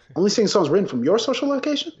 Yeah. Only singing songs written from your social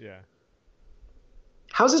location? Yeah.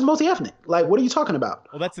 How's this multi-ethnic? Like, what are you talking about?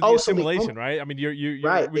 Well, that's the assimilation, right? I mean, you're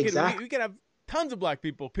right. We could have tons of black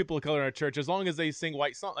people of color in our church, as long as they sing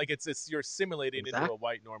white songs. Like it's you're assimilating into a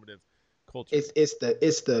white normative culture.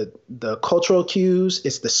 It's the cultural cues.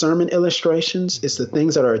 It's the sermon illustrations. It's the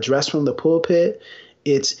things that are addressed from the pulpit.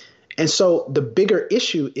 And so the bigger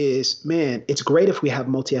issue is, man, it's great if we have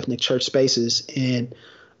multi-ethnic church spaces, and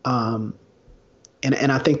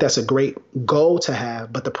I think that's a great goal to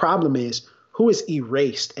have. But the problem is, who is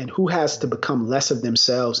erased and who has to become less of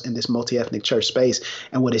themselves in this multi-ethnic church space?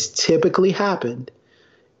 And what has typically happened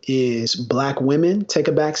is black women take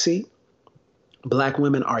a back seat. Black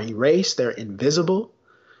women are erased. They're invisible.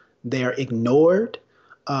 They're ignored.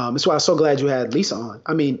 That's why I'm so glad you had Lisa on.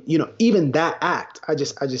 I mean, even that act,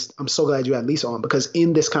 I'm so glad you had Lisa on, because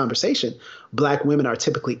in this conversation, black women are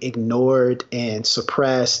typically ignored and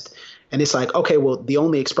suppressed. And it's like, okay, well, the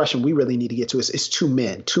only expression we really need to get to is two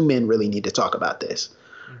men. Two men really need to talk about this,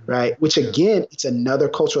 right? Which, again, it's another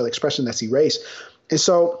cultural expression that's erased. And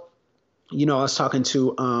so, I was talking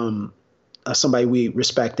to somebody we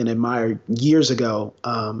respect and admire years ago,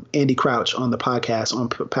 Andy Crouch, on the podcast on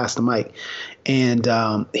Pass the Mic. And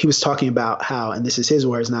he was talking about how, and this is his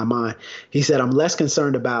words, not mine, he said, I'm less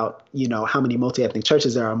concerned about, how many multi-ethnic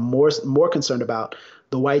churches there are, more concerned about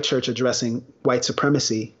the white church addressing white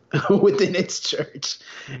supremacy within its church.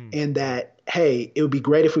 And that, hey, it would be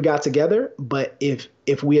great if we got together, but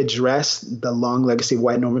if we address the long legacy of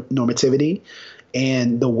white normativity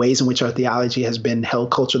and the ways in which our theology has been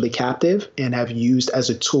held culturally captive and have used as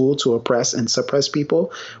a tool to oppress and suppress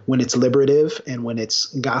people, when it's liberative and when it's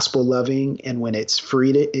gospel loving and when it's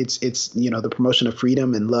it's the promotion of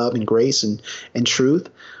freedom and love and grace and truth,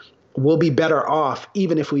 we'll be better off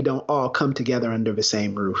even if we don't all come together under the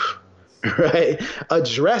same roof, right?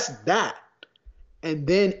 Address that. And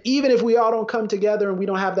then even if we all don't come together and we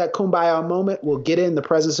don't have that kumbaya moment, we'll get in the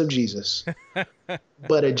presence of Jesus.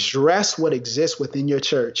 But address what exists within your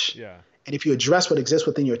church. Yeah. And if you address what exists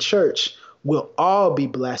within your church, we'll all be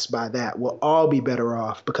blessed by that. We'll all be better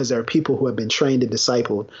off because there are people who have been trained and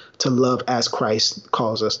discipled to love as Christ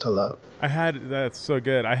calls us to love. That's so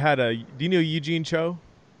good. Do you know Eugene Cho?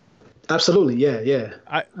 Absolutely. Yeah.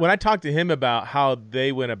 When I talked to him about how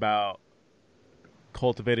they went about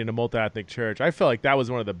cultivating a multi-ethnic church, I felt like that was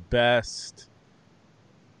one of the best.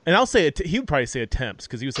 And I'll say he would probably say attempts,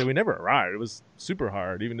 because he would say we never arrived. It was super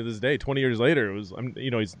hard, even to this day. 20 years later, it was.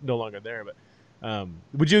 He's no longer there. But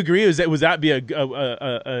would you agree? Was that be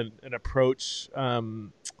an approach where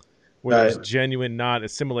there's genuine, not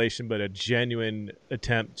assimilation, but a genuine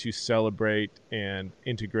attempt to celebrate and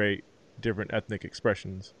integrate different ethnic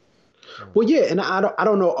expressions? Well, yeah, and I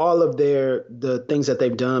don't know all of the things that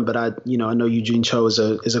they've done, but I know Eugene Cho is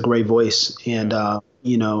a great voice, and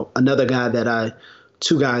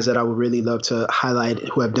two guys that I would really love to highlight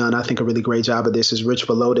who have done, I think, a really great job of this is Rich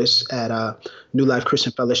Velotis at New Life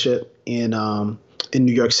Christian Fellowship in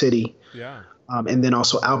New York City. Yeah. And then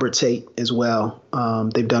also Albert Tate as well.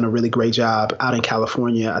 They've done a really great job out in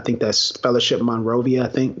California. I think that's Fellowship Monrovia. I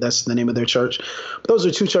think that's the name of their church. But those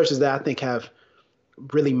are two churches that I think have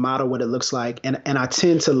really model what it looks like. And I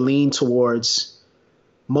tend to lean towards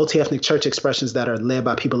multi-ethnic church expressions that are led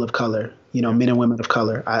by people of color, men and women of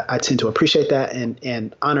color. I tend to appreciate that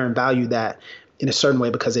and honor and value that in a certain way,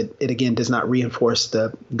 because it again does not reinforce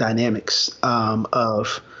the dynamics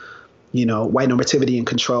of white normativity and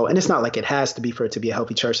control. And it's not like it has to be for it to be a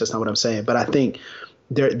healthy church. That's not what I'm saying. But I think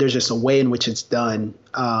there's just a way in which it's done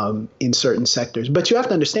in certain sectors. But you have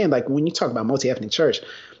to understand, like when you talk about multi-ethnic church,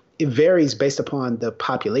 it varies based upon the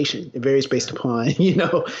population. It varies based upon,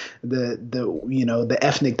 the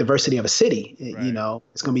ethnic diversity of a city. Right.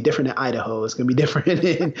 It's going to be different in Idaho. It's going to be different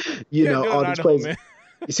in, all these places. Man.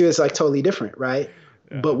 You see, it's like totally different, right?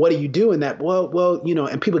 Yeah. But what do you do in that? Well,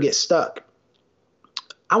 and people get stuck.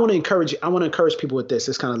 I want to encourage people with this.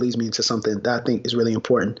 This kind of leads me into something that I think is really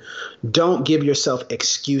important. Don't give yourself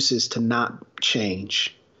excuses to not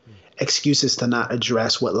change. Excuses to not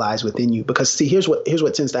address what lies within you. Because see, here's what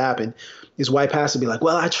tends to happen is white pastors be like,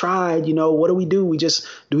 well, I tried, what do? Do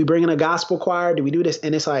we bring in a gospel choir? Do we do this?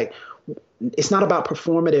 And it's like, it's not about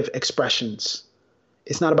performative expressions.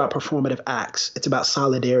 It's not about performative acts. It's about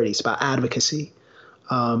solidarity. It's about advocacy.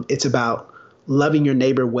 It's about loving your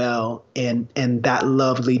neighbor well and that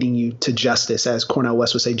love leading you to justice. As Cornel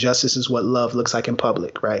West would say, justice is what love looks like in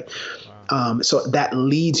public, right? So that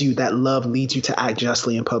love leads you to act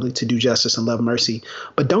justly in public, to do justice and love mercy.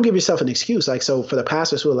 But don't give yourself an excuse. Like, so for the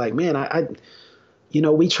pastors who are like, man,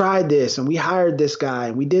 we tried this and we hired this guy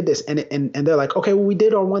and we did this and they're like, okay, well, we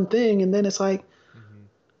did our one thing. And then it's like,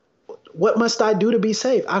 what must I do to be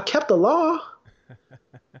saved? I kept the law.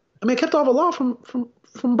 I mean, I kept all the law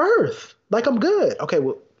from birth. Like, I'm good. Okay,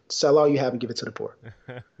 well, sell all you have and give it to the poor.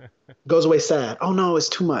 Goes away sad. Oh no, it's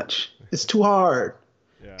too much. It's too hard.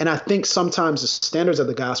 Yeah. And I think sometimes the standards of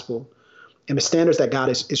the gospel and the standards that God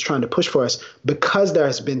is trying to push for us, because there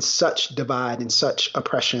has been such divide and such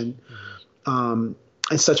oppression, and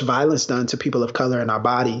such violence done to people of color in our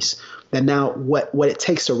bodies, that now what it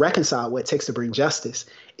takes to reconcile, what it takes to bring justice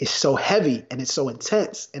is so heavy and it's so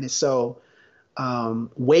intense and it's so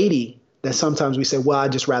weighty that sometimes we say, well,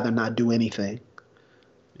 I'd just rather not do anything.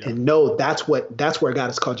 Yeah. And no, that's where God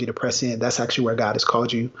has called you to press in. That's actually where God has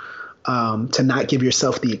called you to not give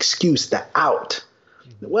yourself the excuse, the out.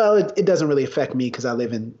 Well, it doesn't really affect me because I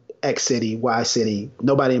live in X city, Y city.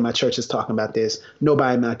 Nobody in my church is talking about this.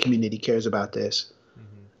 Nobody in my community cares about this.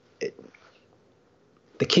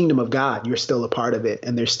 The kingdom of God, you're still a part of it.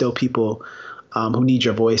 And there's still people who need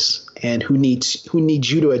your voice and who need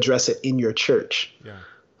you to address it in your church,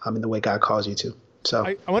 in the way God calls you to. So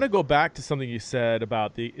I want to go back to something you said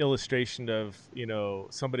about the illustration of,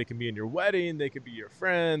 somebody can be in your wedding, they could be your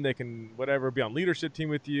friend, they can whatever, be on leadership team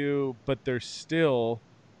with you, but there still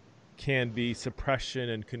can be suppression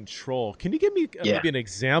and control. Can you give me maybe an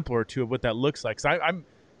example or two of what that looks like? Because I'm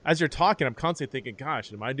as you're talking, I'm constantly thinking,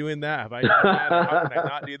 gosh, am I doing that? Have I done that? How can I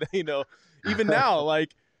not do that? Even now,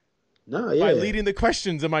 like, by leading the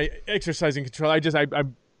questions, am I exercising control? I'm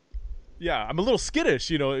a little skittish,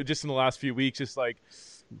 just in the last few weeks, just like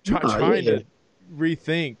trying to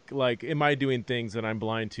rethink, like, am I doing things that I'm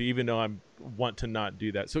blind to, even though I want to not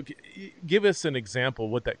do that? So give us an example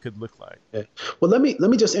of what that could look like. Okay. Well, let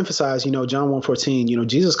me just emphasize, John 1:14,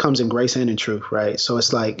 Jesus comes in grace and in truth, right? So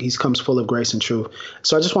it's like he comes full of grace and truth.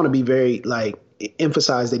 So I just want to be very, like,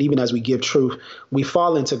 emphasize that even as we give truth, we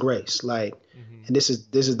fall into grace, like, and this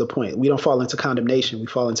is the point. We don't fall into condemnation. We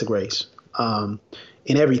fall into grace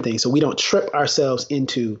in everything. So we don't trip ourselves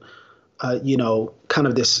into kind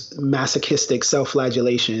of this masochistic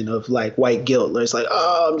self-flagellation of like white guilt, where it's like,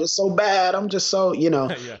 oh, I'm just so bad. I'm just so,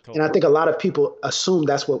 totally. And I think a lot of people assume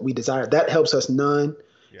that's what we desire. That helps us none.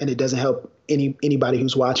 And it doesn't help anybody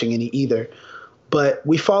who's watching any either. But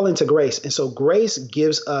we fall into grace. And so grace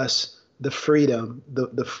gives us the freedom,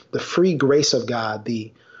 the free grace of God,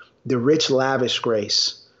 the rich, lavish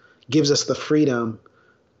grace gives us the freedom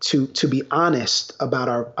to be honest about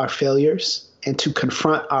our failures and to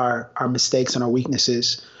confront our mistakes and our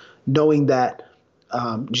weaknesses, knowing that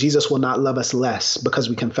Jesus will not love us less because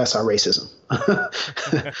we confess our racism,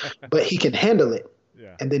 but he can handle it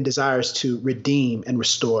and then desires to redeem and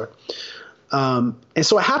restore. And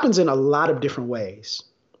so it happens in a lot of different ways.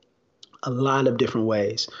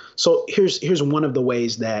 So here's one of the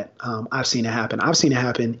ways that I've seen it happen. I've seen it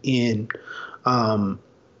happen in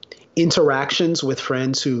interactions with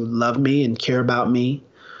friends who love me and care about me,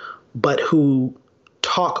 but who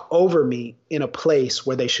talk over me in a place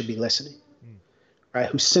where they should be listening, right?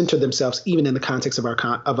 Who center themselves, even in the context of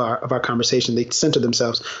our conversation, they center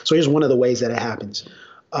themselves. So here's one of the ways that it happens.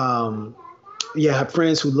 I have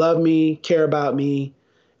friends who love me, care about me,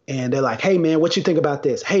 and they're like, hey man, what you think about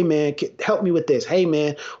this? Hey man, help me with this. Hey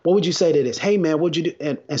man, what would you say to this? Hey man, what'd you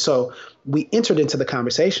do? And so we entered into the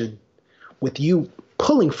conversation with you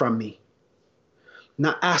pulling from me,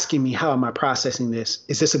 not asking me, how am I processing this?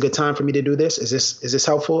 Is this a good time for me to do this? Is this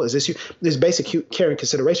helpful? Is this you? There's basic care and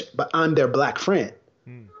consideration, but I'm their black friend,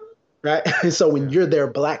 right? And so when you're their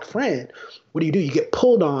black friend, what do? You get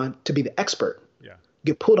pulled on to be the expert.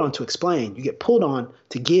 You get pulled on to explain. You get pulled on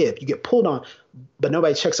to give. You get pulled on, but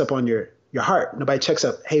nobody checks up on your heart. Nobody checks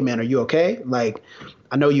up. Hey man, are you okay? Like,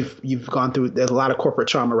 I know you've gone through. There's a lot of corporate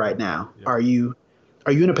trauma right now. Are you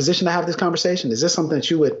in a position to have this conversation? Is this something that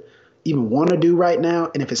you would even want to do right now?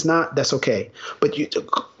 And if it's not, that's okay. But you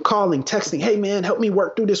calling, texting, hey man, help me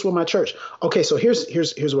work through this with my church. Okay, so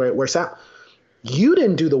here's where it works out. You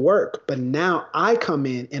didn't do the work, but now I come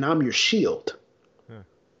in and I'm your shield.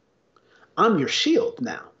 I'm your shield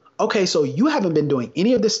now. Okay, so you haven't been doing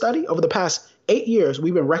any of this study over the past 8 years.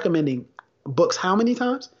 We've been recommending books how many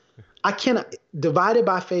times? I cannot, divided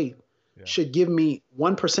by faith should give me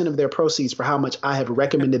 1% of their proceeds for how much I have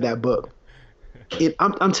recommended that book.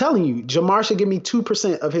 I'm telling you, Jamar should give me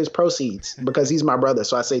 2% of his proceeds because he's my brother.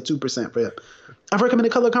 So I say 2% for him. I've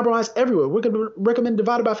recommended Color Compromise everywhere. We're going to recommend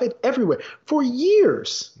Divided by Faith everywhere for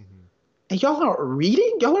years. And y'all aren't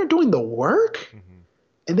reading? Y'all aren't doing the work?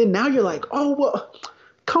 And then now you're like, oh, well,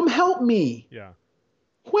 come help me.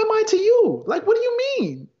 Who am I to you? Like, what do you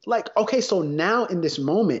mean? Like, okay, so now in this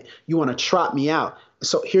moment, you want to trot me out.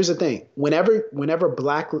 So here's the thing: whenever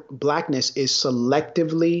blackness is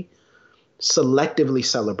selectively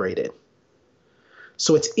celebrated.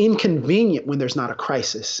 So it's inconvenient when there's not a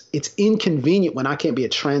crisis. It's inconvenient when I can't be a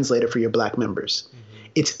translator for your black members. Mm-hmm.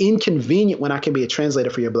 It's inconvenient when I can be a translator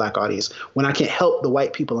for your black audience, when I can't help the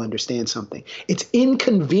white people understand something. It's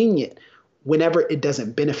inconvenient whenever it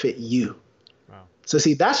doesn't benefit you. Wow. So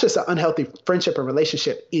see, that's just an unhealthy friendship and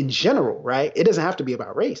relationship in general, right? It doesn't have to be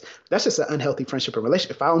about race. That's just an unhealthy friendship and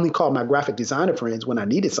relationship. If I only called my graphic designer friends when I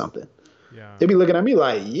needed something, they'd be looking at me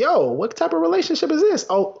like, yo, what type of relationship is this?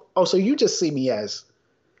 Oh, so you just see me as,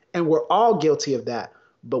 and we're all guilty of that.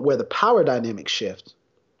 But where the power dynamics shift,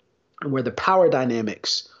 and where the power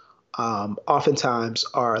dynamics oftentimes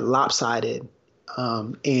are lopsided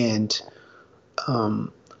and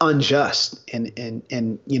unjust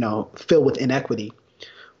and filled with inequity,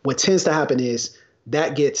 what tends to happen is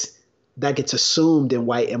that gets assumed in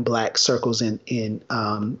white and black circles in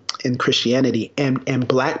Christianity, and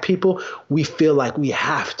black people, we feel like we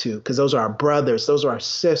have to, because those are our brothers, those are our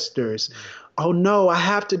sisters. Oh no, I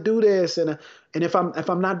have to do this, and if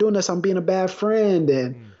I'm not doing this, I'm being a bad friend,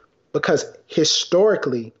 and because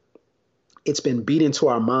historically, it's been beat into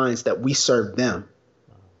our minds that we serve them.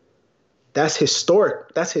 That's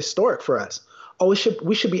historic. That's historic for us. Oh,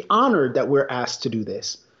 we should be honored that we're asked to do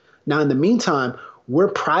this. Now, in the meantime, we're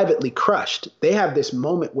privately crushed. They have this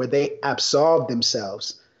moment where they absolve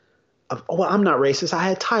themselves of, oh, well, I'm not racist. I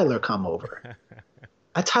had Tyler come over.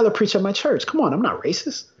 I had Tyler preach at my church. Come on, I'm not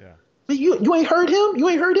racist. Yeah. Man, you ain't heard him? You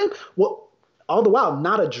ain't heard him? Well, all the while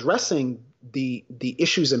not addressing the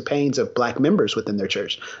issues and pains of black members within their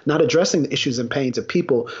church, not addressing the issues and pains of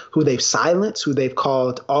people who they've silenced, who they've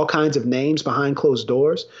called all kinds of names behind closed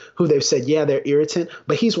doors, who they've said, yeah, they're irritant,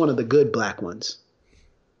 but he's one of the good black ones.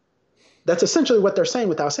 That's essentially what they're saying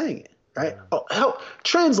without saying it, right? Oh, help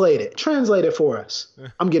translate it for us.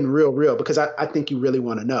 I'm getting real because I think you really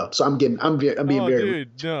want to know. So I'm being very.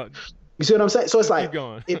 Dude, no. You see what I'm saying? So it's like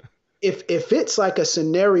if it's like a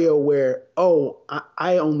scenario where, oh,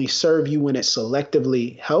 I only serve you when it's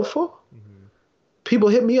selectively helpful. Mm-hmm. People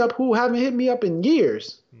hit me up who haven't hit me up in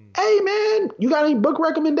years. Hey man, you got any book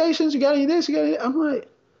recommendations? You got any this? You got any? I'm like,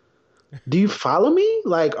 do you follow me?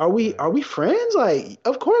 Like, are we friends? Like,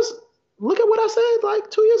 of course. Look at what I said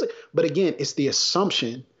like 2 years ago. But again, it's the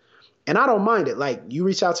assumption, and I don't mind it. Like, you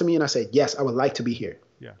reach out to me and I say, yes, I would like to be here.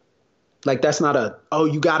 Yeah. Like, that's not oh,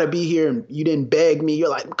 you got to be here and you didn't beg me. You're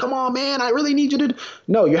like, come on, man, I really need you to.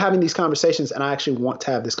 No, you're having these conversations and I actually want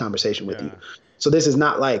to have this conversation with you. So this is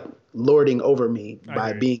not like lording over me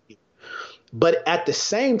by being here. But at the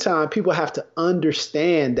same time, people have to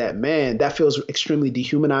understand that, man, that feels extremely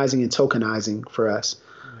dehumanizing and tokenizing for us.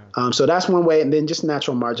 So that's one way. And then just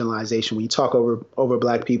natural marginalization. When you talk over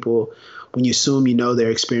black people, when you assume you know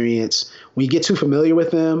their experience, when you get too familiar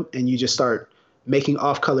with them and you just start making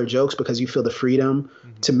off-color jokes because you feel the freedom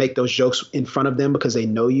to make those jokes in front of them because they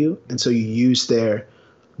know you. And so you use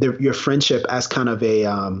your friendship as kind of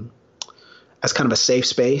a safe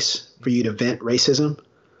space for you to vent racism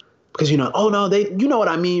because, oh no, you know what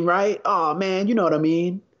I mean, right? Oh man, you know what I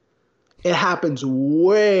mean? It happens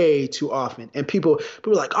way too often. And people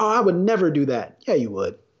are like, oh, I would never do that. Yeah, you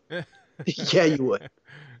would. Yeah, you would.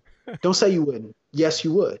 Don't say you wouldn't. Yes,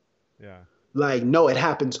 you would. Yeah. Like, no, it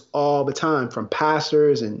happens all the time from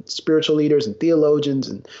pastors and spiritual leaders and theologians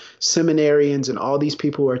and seminarians and all these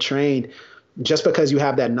people who are trained. Just because you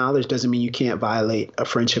have that knowledge doesn't mean you can't violate a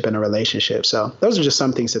friendship and a relationship. So those are just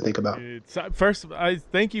some things to think about. First, I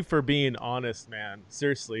thank you for being honest, man.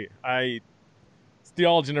 Seriously,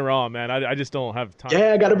 theology and raw, man. I just don't have time.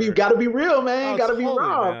 Yeah, gotta be real, man. Gotta be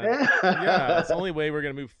raw, man. Yeah, it's the only way we're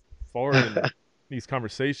gonna move forward in these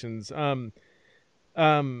conversations.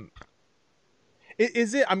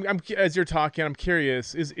 Is it? I'm as you're talking, I'm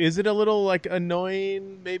curious. Is it a little like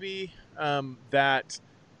annoying, maybe, that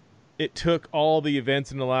it took all the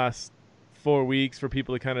events in the last 4 weeks for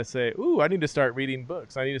people to kind of say, "Ooh, I need to start reading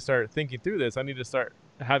books. I need to start thinking through this. I need to start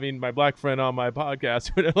having my black friend on my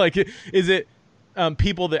podcast." Like, is it?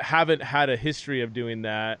 People that haven't had a history of doing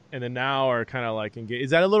that and then now are kind of like engaged. Is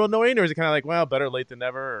that a little annoying, or is it kind of like, well, better late than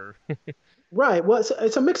never? Or Right. Well,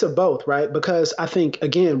 it's a mix of both, right? Because I think,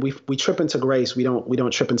 again, we trip into grace. We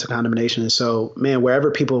don't trip into condemnation. And so, man,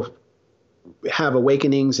 wherever people have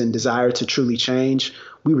awakenings and desire to truly change,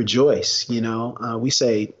 we rejoice. We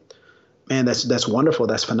say, man, that's wonderful.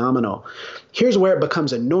 That's phenomenal. Here's where it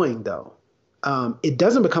becomes annoying, though. It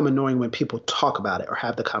doesn't become annoying when people talk about it or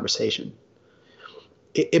have the conversation.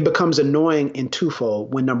 It becomes annoying in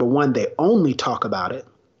twofold when, number one, they only talk about it.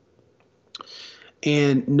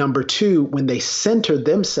 And number two, when they center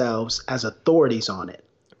themselves as authorities on it.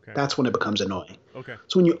 That's when it becomes annoying. Okay.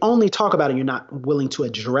 So when you only talk about it, you're not willing to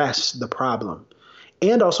address the problem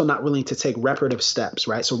and also not willing to take reparative steps,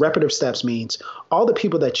 right? So reparative steps means all the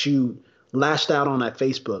people that you lashed out on at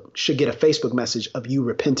Facebook should get a Facebook message of you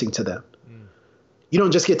repenting to them. You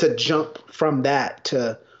don't just get to jump from that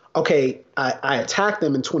to, okay, I attacked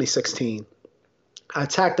them in 2016. I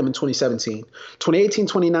attacked them in 2017. 2018,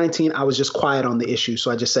 2019, I was just quiet on the issue. So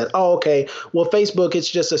I just said, oh, okay, well, Facebook, it's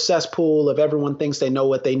just a cesspool of everyone thinks they know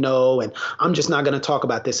what they know. And I'm just not going to talk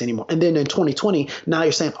about this anymore. And then in 2020, now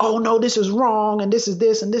you're saying, oh, no, this is wrong. And this is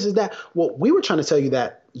this and this is that. Well, we were trying to tell you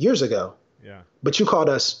that years ago. Yeah. But you called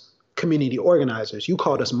us community organizers. You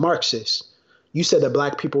called us Marxists. You said that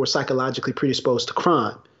black people were psychologically predisposed to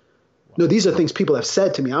crime. Wow. No, these are things people have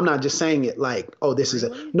said to me. I'm not just saying it like, oh, this is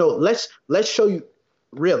it. No, let's show you.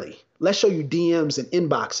 Really, let's show you DMs and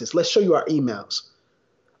inboxes. Let's show you our emails.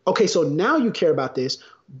 Okay, so now you care about this,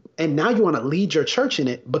 and now you want to lead your church in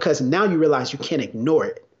it because now you realize you can't ignore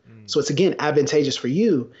it. So it's, again, advantageous for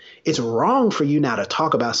you. It's wrong for you now to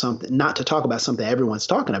talk about something, not to talk about something everyone's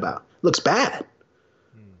talking about. Looks bad.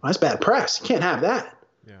 Well, that's bad press. You can't have that.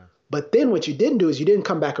 Yeah. But then what you didn't do is you didn't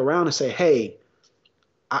come back around and say, hey,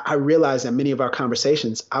 I realized that many of our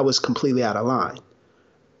conversations, I was completely out of line.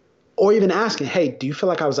 Or even asking, hey, do you feel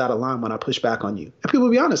like I was out of line when I pushed back on you? And people will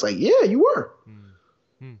be honest, like, yeah, you were.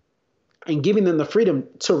 Mm-hmm. And giving them the freedom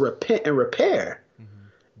to repent and repair. Mm-hmm.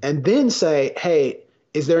 And then say, hey,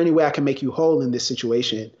 is there any way I can make you whole in this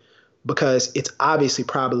situation? Because it's obviously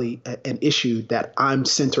probably an issue that I'm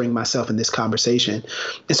centering myself in this conversation.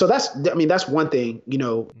 And so that's one thing,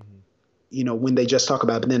 when they just talk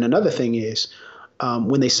about it. But then another thing is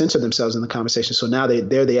when they censor themselves in the conversation. So now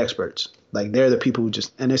they're the experts. Like they're the people who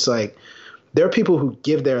and it's like, there are people who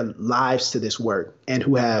give their lives to this work and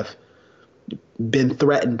who have been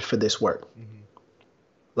threatened for this work. Mm-hmm.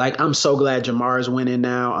 Like, I'm so glad Jamar is winning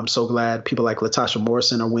now. I'm so glad people like Latasha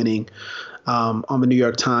Morrison are winning on the New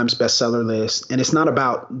York Times bestseller list. And it's not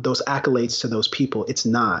about those accolades to those people. It's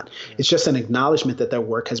not. Yeah. It's just an acknowledgement that their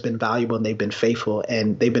work has been valuable and they've been faithful.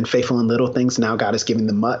 And they've been faithful in little things. Now God is giving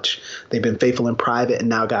them much. They've been faithful in private, and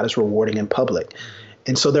now God is rewarding in public. Mm-hmm.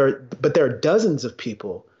 And so there are dozens of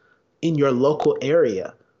people in your local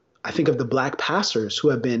area. I think of the black pastors who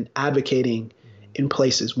have been advocating in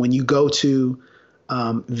places. When you go to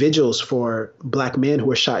vigils for black men who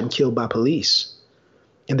are shot and killed by police,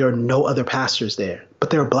 and there are no other pastors there, but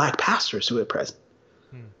there are black pastors who are present.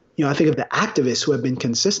 I think of the activists who have been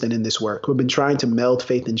consistent in this work, who have been trying to meld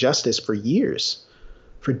faith and justice for years,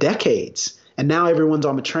 for decades. And now everyone's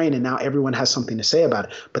on the train, and now everyone has something to say about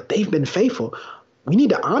it. But they've been faithful. We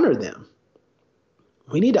need to honor them.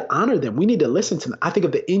 We need to honor them. We need to listen to them. I think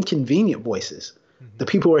of the inconvenient voices, the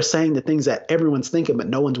people who are saying the things that everyone's thinking, but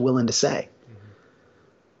no one's willing to say.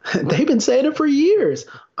 Mm-hmm. They've been saying it for years.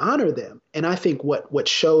 Honor them. And I think what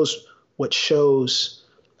shows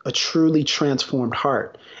a truly transformed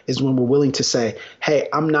heart is when we're willing to say, hey,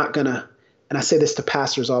 I'm not going to, and I say this to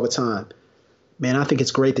pastors all the time, man, I think it's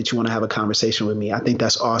great that you want to have a conversation with me. I think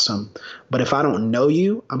that's awesome. But if I don't know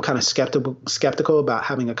you, I'm kind of skeptical about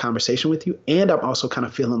having a conversation with you. And I'm also kind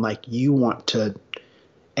of feeling like you want to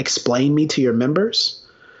explain me to your members.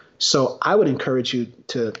 So I would encourage you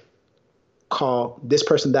to call this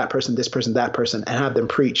person, that person, this person, that person, and have them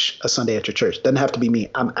preach a Sunday at your church. Doesn't have to be me.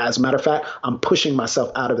 As a matter of fact, I'm pushing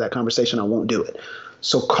myself out of that conversation. I won't do it.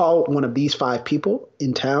 So call one of these 5 people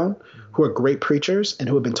in town who are great preachers and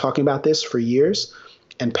who have been talking about this for years,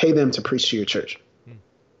 and pay them to preach to your church.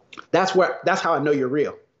 That's how I know you're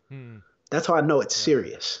real. That's how I know it's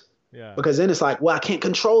serious. Yeah. Because then it's like, well, I can't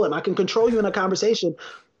control him. I can control you in a conversation,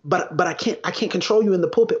 but I can't control you in the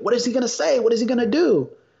pulpit. What is he going to say? What is he going to do?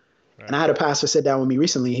 Right. And I had a pastor sit down with me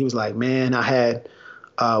recently. He was like, man, I had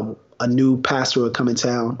a new pastor who had come in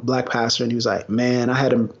town, a black pastor. And he was like, man, I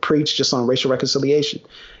had him preach just on racial reconciliation,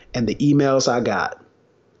 and the emails I got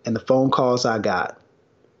and the phone calls I got.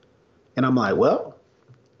 And I'm like, well,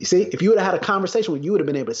 you see, if you would have had a conversation with, you would have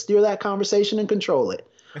been able to steer that conversation and control it.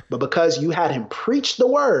 But because you had him preach the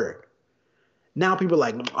word, now people are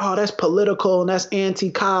like, oh, that's political and that's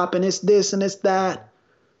anti-cop and it's this and it's that.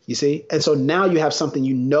 You see? And so now you have something,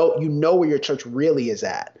 you know where your church really is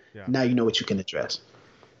at. Yeah. Now you know what you can address.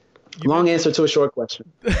 Long answer to a short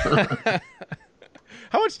question. How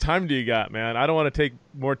much time do you got, man? I don't want to take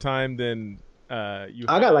more time than you.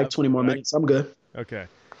 I got like 20 more minutes. I'm good. Okay.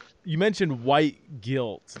 You mentioned white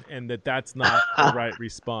guilt and that's not the right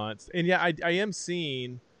response. And yeah, I am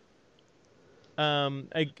seeing,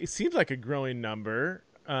 it seems like a growing number,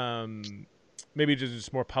 maybe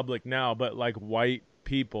just more public now, but like white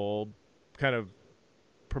people kind of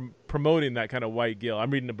promoting that kind of white guilt.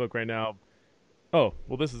 I'm reading a book right now Oh,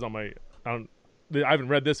 well, this is on my. I haven't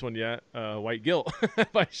read this one yet. White Guilt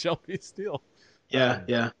by Shelby Steele. Yeah,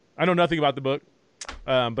 yeah. I know nothing about the book,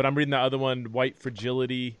 but I'm reading that other one, White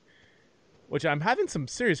Fragility, which I'm having some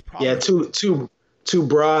serious Yeah, problems. two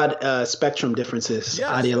broad spectrum differences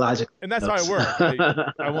ideologically. And that's how I work.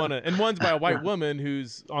 I want to, and one's by a white woman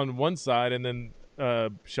who's on one side, and then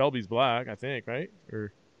Shelby's black, I think, right?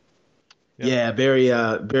 Or yeah, very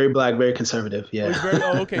black, very conservative.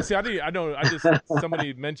 Yeah. Okay. See, I know. I just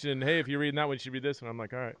somebody mentioned, hey, if you're reading that one, you should read this one. I'm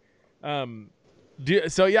like, all right.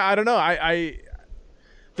 So yeah, I don't know. I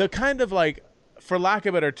the kind of like, for lack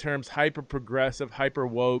of better terms, hyper progressive, hyper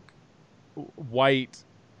woke, white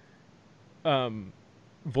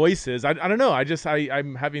voices. I don't know.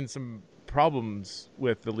 I'm having some problems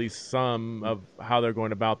with at least some of how they're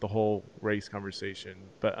going about the whole race conversation.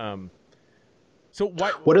 But so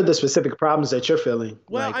what are the specific problems that you're feeling,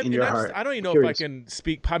 well, like in your heart? I don't even know if I can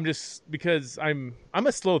speak. I'm just, because I'm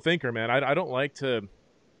a slow thinker, man. I don't like to.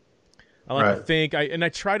 I like to think. I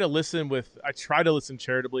try to listen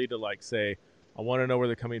charitably to, like, say, I want to know where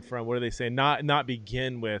they're coming from. What are they saying? Not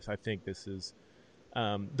begin with, I think this is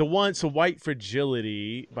the one. So White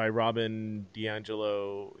Fragility by Robin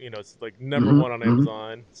DiAngelo. You know, it's like number one on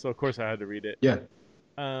Amazon. So of course I had to read it. Yeah.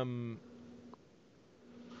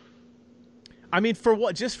 I mean, for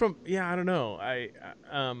what? Just from, I don't know.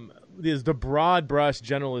 There's the broad brush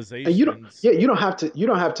generalizations. You don't have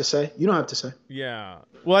to say. Yeah.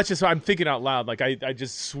 Well, that's just, I'm thinking out loud. Like I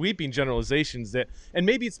just sweeping generalizations and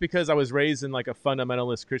maybe it's because I was raised in like a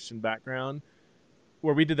fundamentalist Christian background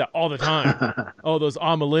where we did that all the time. Oh, those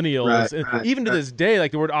amillennials. Even to this day,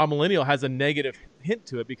 like the word amillennial has a negative hint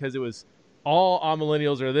to it because it was all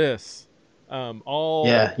amillennials are this. Old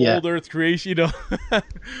Earth creation, you know,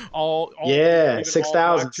 all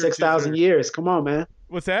 6,000 years. Come on, man.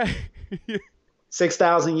 What's that?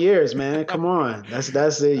 6,000 years, man. Come on,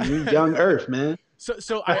 that's it. You young Earth, man.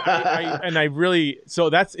 So I really, so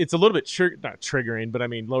it's a little bit not triggering, but I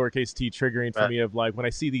mean lowercase t triggering for me, of like when I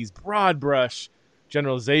see these broad brush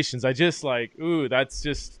generalizations, I just like, ooh, that's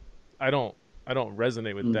just, I don't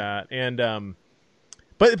resonate with that. And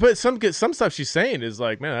but some stuff she's saying is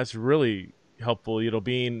like, man, that's really helpful,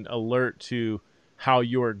 being alert to how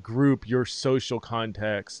your group, your social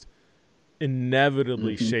context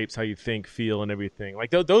inevitably shapes how you think, feel, and everything.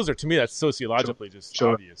 Like those are, to me, that's sociologically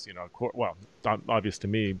obvious, well, not obvious to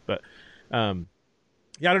me, but I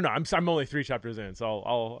don't know. I'm only 3 chapters in, so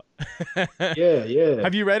I'll yeah.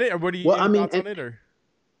 Have you read it, or what do you thoughts on it? Or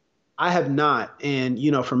I have not. And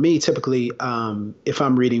for me, typically, if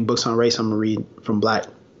I'm reading books on race, I'm gonna read from Black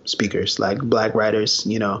speakers, like Black writers,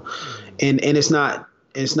 and it's not,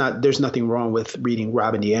 there's nothing wrong with reading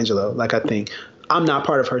Robin DiAngelo. Like, I think I'm not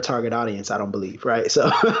part of her target audience, I don't believe, right? So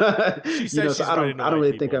so I don't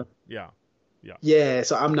really think of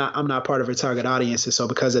so I'm not part of her target audience, and so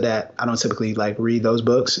because of that, I don't typically like read those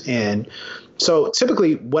books. And so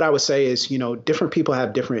typically what I would say is, different people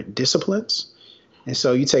have different disciplines. And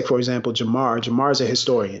so you take, for example, Jamar is a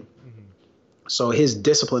historian. So his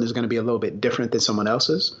discipline is going to be a little bit different than someone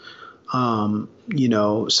else's. Someone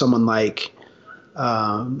like,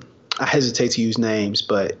 I hesitate to use names,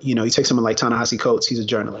 but, you take someone like Ta-Nehisi Coates. He's a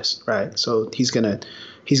journalist, right? So he's going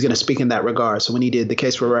to speak in that regard. So when he did the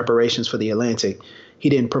case for reparations for the Atlantic, he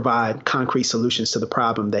didn't provide concrete solutions to the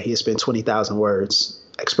problem that he had spent 20,000 words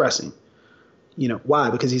expressing. Why?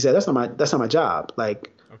 Because he said, that's not my job. Like,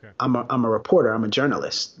 okay. I'm a reporter. I'm a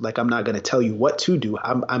journalist. Like, I'm not going to tell you what to do.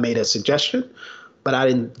 I made a suggestion, but I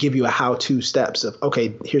didn't give you a how-to steps of,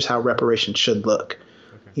 okay, here's how reparations should look.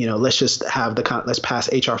 Okay. Let's just have let's pass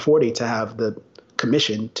HR 40 to have the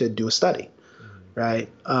commission to do a study, right?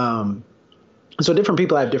 So different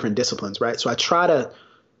people have different disciplines, right? So I try to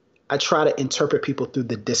interpret people through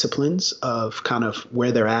the disciplines of kind of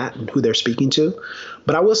where they're at and who they're speaking to.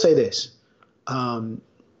 But I will say this.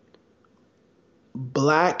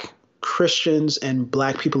 Black Christians and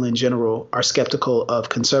Black people in general are skeptical of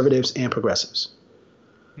conservatives and progressives.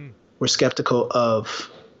 We're skeptical of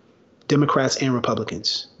Democrats and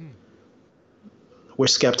Republicans. We're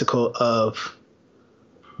skeptical of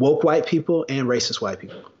woke white people and racist white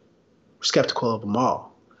people. We're skeptical of them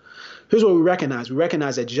all. Here's what we recognize. We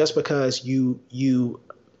recognize that just because you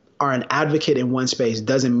are an advocate in one space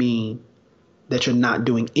doesn't mean that you're not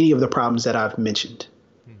doing any of the problems that I've mentioned,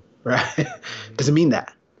 right? Doesn't mean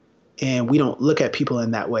that. And we don't look at people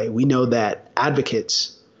in that way. We know that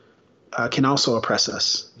advocates can also oppress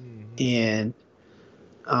us. And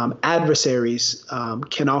adversaries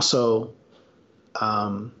can also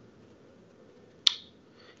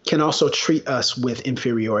treat us with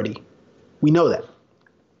inferiority. We know that.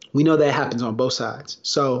 We know that happens on both sides.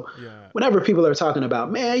 So Yeah. whenever people are talking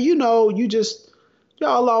about, man,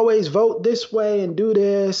 y'all always vote this way and do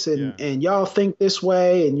this Yeah. and y'all think this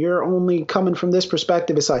way and you're only coming from this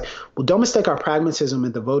perspective. It's like, well, don't mistake our pragmatism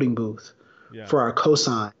in the voting booth Yeah. for our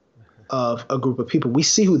cosign of a group of people. We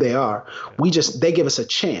see who they are. Yeah. They give us a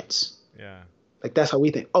chance. Yeah. Like that's how we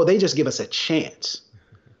think. Oh, they just give us a chance.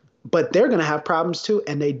 But they're going to have problems too.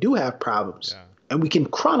 And they do have problems. Yeah. And we can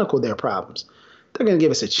chronicle their problems. They're going to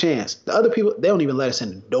give us a chance. The other people, they don't even let us in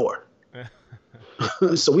the door.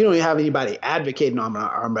 So we don't even have anybody advocating on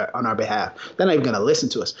our behalf. They're not even going to listen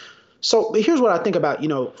to us. So here's what I think about,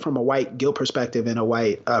 from a white guilt perspective and a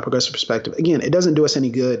white progressive perspective. Again, it doesn't do us any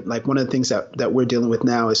good. Like one of the things that we're dealing with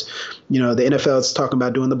now is, the NFL is talking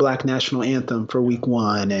about doing the Black national anthem for week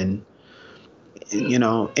 1. And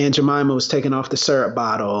Aunt Jemima was taking off the syrup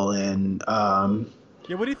bottle. And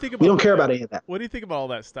Yeah, what do you think about we don't that? care about any of that. What do you think about all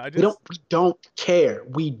that stuff? We don't care.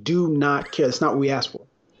 We do not care. That's not what we asked for.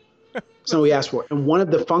 It's not what we asked for. And one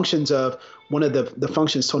of the functions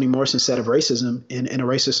Toni Morrison said of racism in a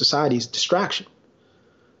racist society is distraction.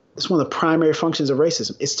 It's one of the primary functions of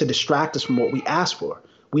racism. It's to distract us from what we asked for.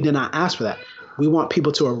 We did not ask for that. We want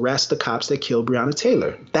people to arrest the cops that killed Breonna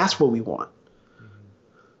Taylor. That's what we want.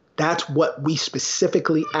 That's what we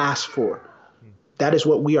specifically asked for. That is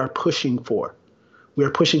what we are pushing for. We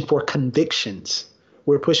are pushing for convictions.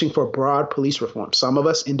 We're pushing for broad police reform. Some of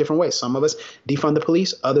us in different ways. Some of us defund the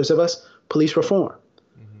police. Others of us police reform.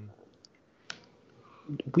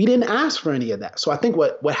 We didn't ask for any of that. So I think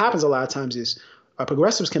what happens a lot of times is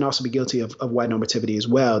progressives can also be guilty of white normativity as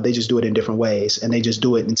well. They just do it in different ways. And they just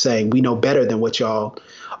do it in saying, we know better than what y'all,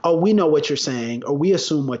 oh, we know what you're saying, or we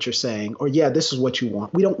assume what you're saying, or yeah, this is what you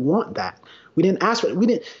want. We don't want that. We didn't ask for it. We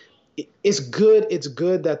didn't. It's good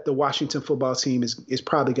that the Washington football team is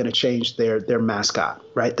probably going to change their mascot,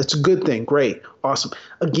 right? That's a good thing. Great. Awesome.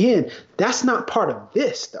 Again, that's not part of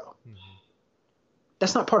this, though.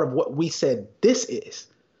 That's not part of what we said this is.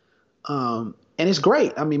 And it's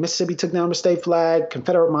great. I mean, Mississippi took down the state flag,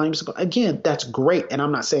 Confederate monuments. Again, that's great. And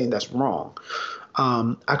I'm not saying that's wrong.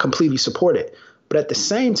 I completely support it. But at the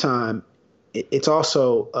same time, it's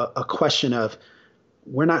also a question of,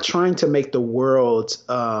 we're not trying to make the world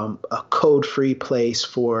a code-free place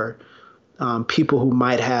for people who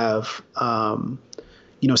might have,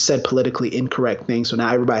 said politically incorrect things. So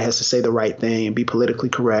now everybody has to say the right thing and be politically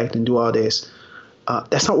correct and do all this.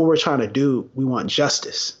 That's not what we're trying to do. We want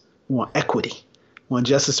justice. We want equity. We want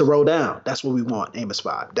justice to roll down. That's what we want, Amos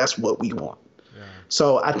 5. That's what we want. Yeah.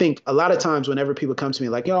 So I think a lot of times whenever people come to me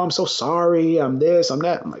like, I'm so sorry, I'm this, I'm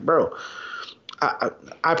that, I'm like, bro, I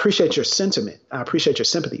appreciate your sentiment. I appreciate your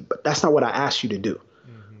sympathy, but that's not what I asked you to do.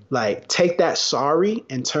 Like, take that sorry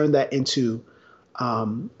and turn that into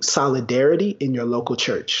solidarity in your local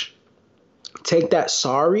church. Take that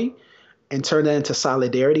sorry and turn that into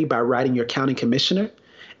solidarity by writing your county commissioner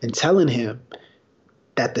and telling him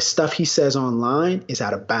that the stuff he says online is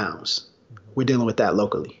out of bounds. We're dealing with that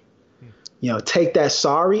locally. Take that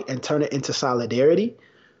sorry and turn it into solidarity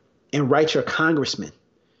and write your congressman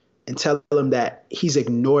and tell him that he's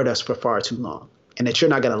ignored us for far too long and that you're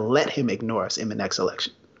not going to let him ignore us in the next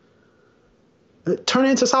election. Turn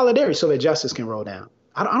it into solidarity so that justice can roll down.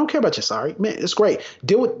 I don't care about your sorry. Man, it's great.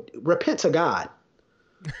 Repent to God.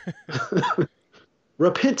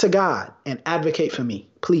 Repent to God and advocate for me,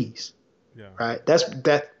 please. Yeah. Right? That's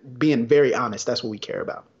being very honest. That's what we care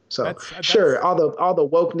about. So that's, sure, all the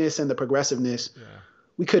wokeness and the progressiveness,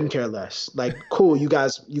 we couldn't care less. Like, cool, you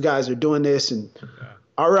guys are doing this and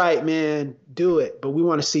all right, man, do it. But we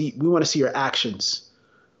want to see your actions.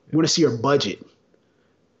 We want to see your budget.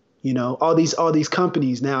 All these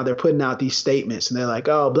companies now, they're putting out these statements and they're like,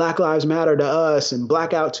 oh, Black Lives Matter to us and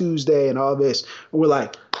Blackout Tuesday and all this. And we're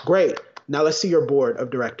like, great. Now let's see your board of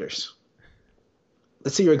directors.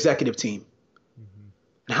 Let's see your executive team.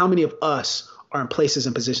 And how many of us are in places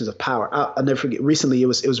and positions of power? I'll never forget. Recently, it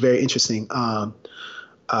was very interesting.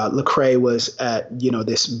 Lecrae was at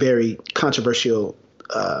this very controversial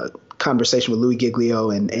conversation with Louis Giglio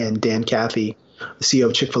and Dan Cathy, the CEO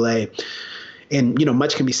of Chick-fil-A. And,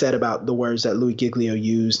 much can be said about the words that Louis Giglio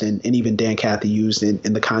used and even Dan Cathy used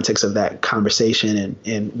in the context of that conversation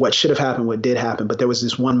and what should have happened, what did happen. But there was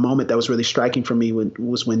this one moment that was really striking for me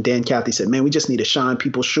when Dan Cathy said, man, we just need to shine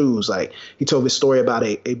people's shoes. Like, he told his story about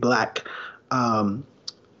a black,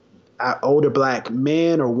 older black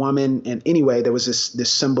man or woman. And anyway, there was this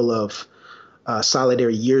symbol of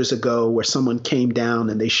solidarity years ago where someone came down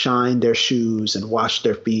and they shined their shoes and washed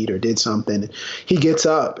their feet or did something. He gets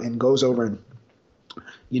up and goes over and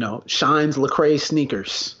shines Lecrae's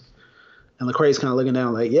sneakers. And Lecrae's kind of looking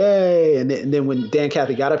down like, yay. And then when Dan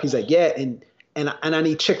Cathy got up, he's like, yeah. And and I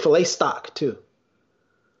need Chick-fil-A stock too.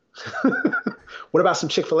 What about some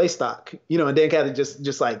Chick-fil-A stock? And Dan Cathy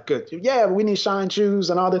just like, good. Yeah, we need shine shoes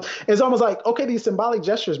and all this. It's almost like, okay, these symbolic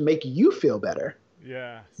gestures make you feel better.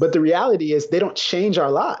 Yeah. But the reality is they don't change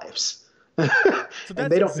our lives. So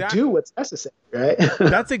and they don't do what's necessary, right?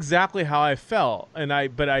 That's exactly how I felt. And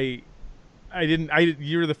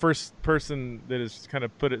you're the first person that has kind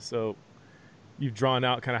of put it so you've drawn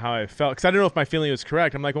out kind of how I felt. Because I don't know if my feeling was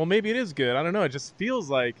correct. I'm like, well, maybe it is good. I don't know. It just feels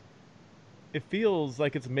like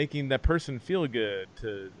it's making that person feel good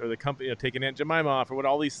or the company, taking Aunt Jemima off or what,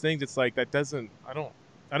 all these things. It's like, that doesn't, I don't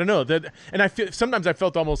know that. And I feel sometimes I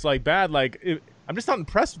felt almost like bad. Like I'm just not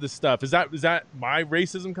impressed with this stuff. Is that my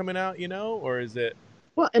racism coming out, or is it?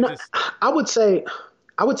 Well, and I would say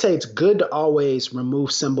it's good to always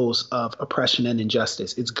remove symbols of oppression and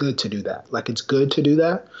injustice. It's good to do that. Like, it's good to do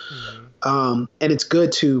that. Mm-hmm. And it's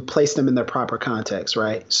good to place them in their proper context,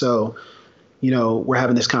 right? So, we're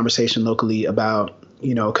having this conversation locally about,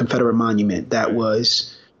 a Confederate monument that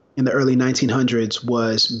was in the early 1900s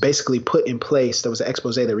was basically put in place. There was an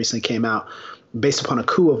expose that recently came out based upon a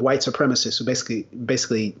coup of white supremacists who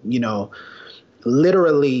basically,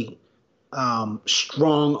 literally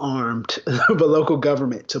strong-armed the local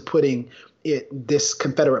government to putting this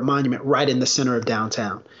Confederate monument right in the center of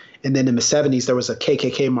downtown. And then in the 70s, there was a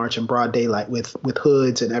KKK march in broad daylight with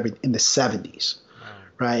hoods and everything in the 70s.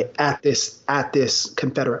 Right, at this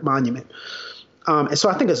Confederate monument. And so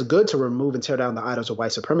I think it's good to remove and tear down the idols of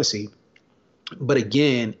white supremacy. But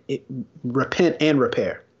again, repent and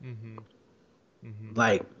repair. Mm-hmm. Mm-hmm.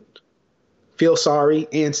 Like, feel sorry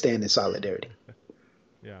and stand in solidarity.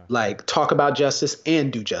 Yeah. Like, talk about justice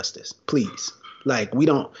and do justice, please. Like, we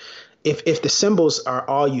don't, if the symbols are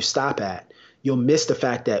all you stop at, you'll miss the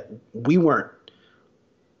fact that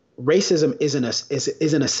racism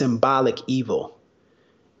isn't a symbolic evil.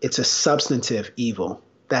 It's a substantive evil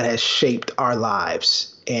that has shaped our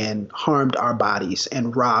lives and harmed our bodies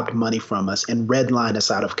and robbed money from us and redlined us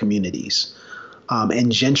out of communities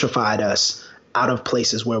and gentrified us out of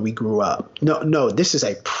places where we grew up. No, this is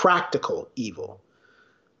a practical evil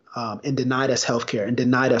and denied us healthcare and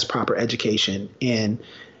denied us proper education and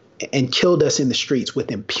killed us in the streets with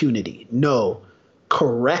impunity. No,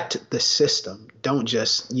 correct the system. Don't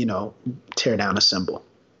just, tear down a symbol.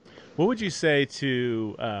 What would you say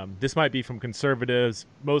to, this might be from conservatives,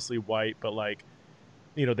 mostly white, but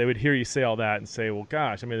they would hear you say all that and say, well,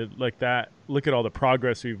 gosh, I mean, like that, look at all the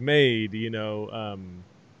progress we've made,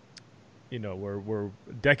 we're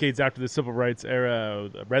decades after the civil rights era.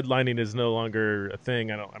 Redlining is no longer a thing.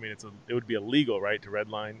 It would be illegal, right, to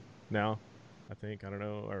redline now, I think. I don't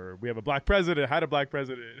know. Or we have a black president. Had a black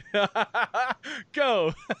president.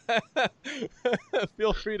 Go.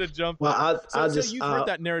 Feel free to jump. Well, so you've heard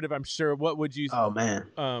that narrative, I'm sure. What would you? Oh man.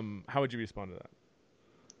 How would you respond to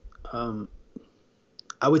that?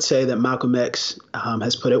 I would say that Malcolm X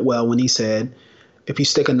has put it well when he said, "If you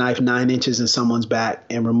stick a knife 9 inches in someone's back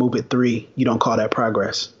and remove it 3, you don't call that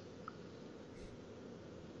progress.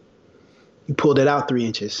 You pulled it out 3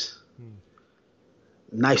 inches.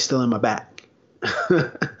 Knife still in my back."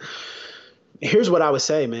 Here's what I would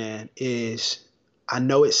say, man, is I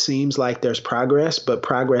know it seems like there's progress, but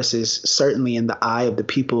progress is certainly in the eye of the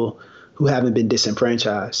people who haven't been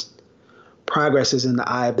disenfranchised. Progress is in the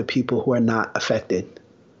eye of the people who are not affected.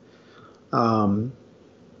 And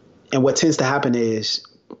what tends to happen is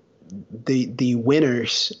the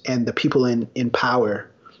winners and the people in power,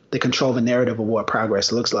 they control the narrative of what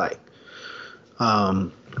progress looks like.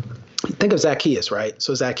 Think of Zacchaeus, right?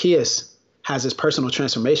 So Zacchaeus has this personal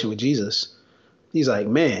transformation with Jesus. He's like,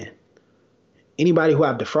 man, anybody who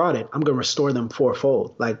I've defrauded, I'm going to restore them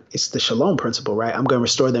fourfold. Like, it's the shalom principle, right? I'm going to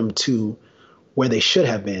restore them to where they should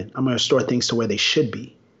have been. I'm going to restore things to where they should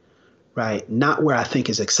be, right? Not where I think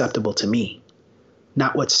is acceptable to me,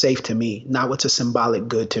 not what's safe to me, not what's a symbolic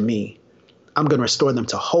good to me. I'm going to restore them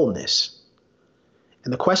to wholeness.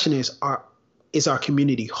 And the question is our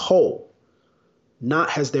community whole? Not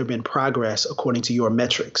has there been progress according to your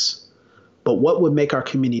metrics, but what would make our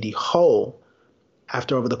community whole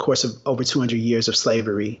after over the course of over 200 years of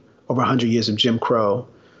slavery, over 100 years of Jim Crow,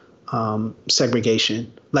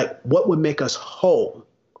 segregation? Like, what would make us whole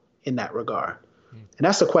in that regard? And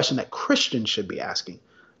that's the question that Christians should be asking,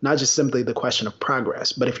 not just simply the question of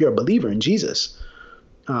progress. But if you're a believer in Jesus,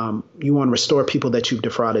 you want to restore people that you've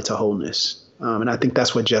defrauded to wholeness. And I think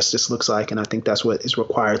that's what justice looks like. And I think that's what is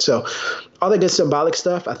required. So all that good symbolic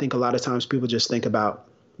stuff, I think a lot of times people just think about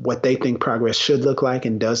what they think progress should look like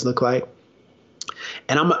and does look like.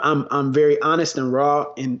 And I'm very honest and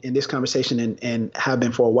raw in this conversation and have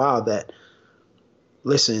been for a while that,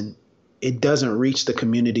 listen, it doesn't reach the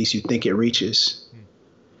communities you think it reaches.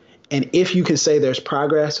 And if you can say there's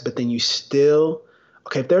progress, but then you still,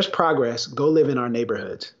 okay, if there's progress, go live in our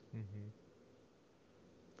neighborhoods.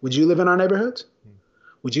 Would you live in our neighborhoods?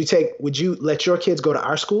 Would you let your kids go to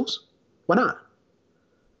our schools? Why not?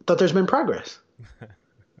 I thought there's been progress.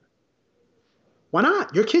 Why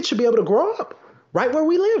not? Your kids should be able to grow up right where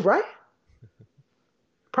we live, right?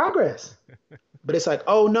 Progress. But it's like,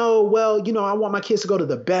 oh no, well, I want my kids to go to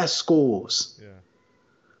the best schools. Yeah.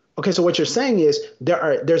 Okay, so what you're saying is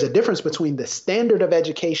there's a difference between the standard of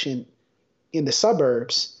education in the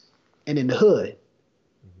suburbs and in the hood.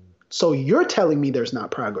 So you're telling me there's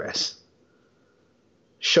not progress.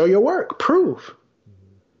 Show your work, prove.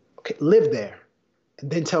 Okay, live there,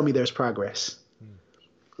 and then tell me there's progress.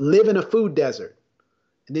 Live in a food desert,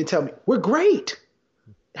 and then tell me we're great.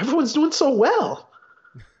 Everyone's doing so well.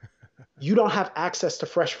 You don't have access to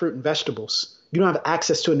fresh fruit and vegetables. You don't have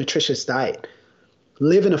access to a nutritious diet.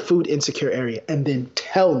 Live in a food insecure area, and then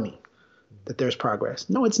tell me that there's progress.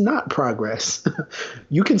 No, it's not progress.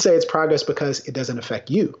 You can say it's progress because it doesn't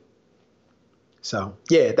affect you. So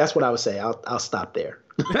yeah, that's what I would say. I'll stop there.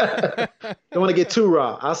 Don't want to get too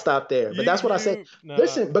raw. I'll stop there. But that's what I say. No.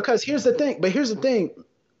 Listen, because here's the thing,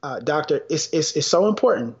 doctor, it's so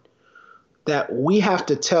important that we have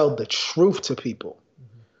to tell the truth to people.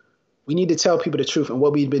 We need to tell people the truth. And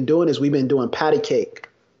what we've been doing is we've been doing patty cake.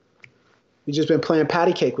 We've just been playing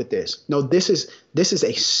patty cake with this. No, this is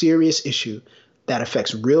a serious issue that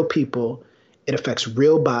affects real people. It affects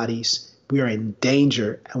real bodies. We are in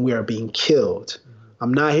danger and we are being killed.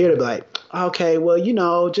 I'm not here to be like, okay,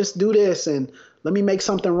 well, just do this and let me make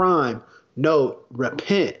something rhyme. No,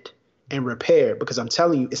 repent and repair, because I'm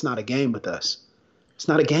telling you, it's not a game with us. It's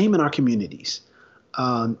not a game in our communities.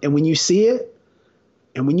 And when you see it,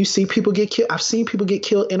 and when you see people get killed, I've seen people get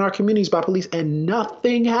killed in our communities by police and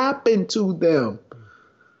nothing happened to them.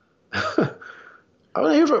 I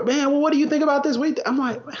want to hear from, man, well, what do you think about this? I'm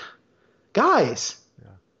like, guys,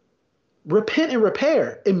 repent and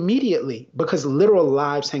repair immediately, because literal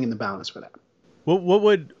lives hang in the balance for that. What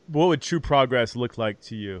would true progress look like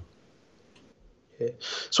to you? Yeah.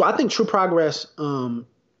 So I think true progress, I'm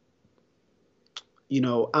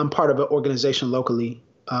part of an organization locally.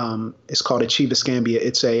 It's called Achieve Escambia.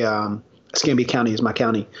 It's Escambia County is my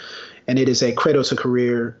county, and it is a cradle to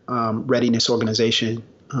career readiness organization.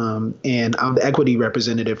 And I'm the equity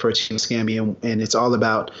representative for Achieve Escambia, and it's all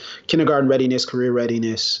about kindergarten readiness, career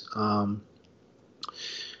readiness.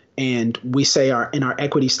 And we say in our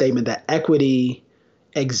equity statement that equity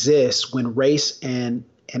exists when race and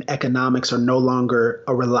economics are no longer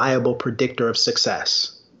a reliable predictor of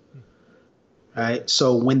success. Right?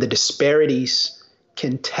 So when the disparities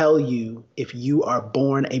can tell you if you are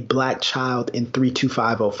born a Black child in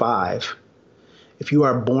 32505, if you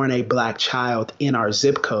are born a Black child in our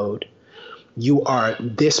zip code, you are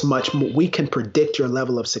this much more. We can predict your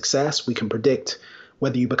level of success. We can predict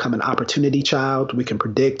whether you become an opportunity child. We can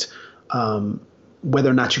predict whether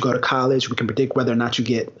or not you go to college. We can predict whether or not you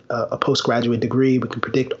get a postgraduate degree. We can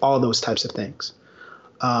predict all those types of things.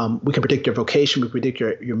 We can predict your vocation. We predict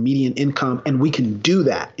your median income, and we can do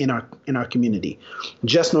that in our community.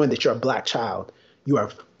 Just knowing that you're a Black child, you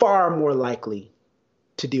are far more likely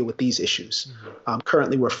to deal with these issues.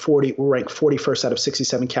 Currently, we're ranked 41st out of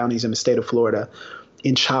 67 counties in the state of Florida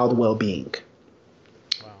in child well-being.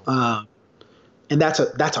 Wow. And that's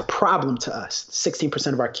a problem to us.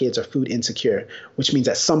 16% of our kids are food insecure, which means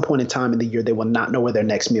at some point in time in the year, they will not know where their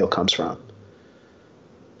next meal comes from.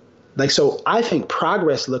 So I think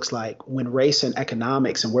progress looks like when race and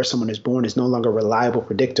economics and where someone is born is no longer a reliable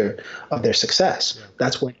predictor of their success. Yeah.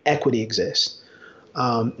 That's when equity exists.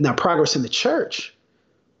 Now, progress in the church,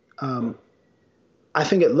 I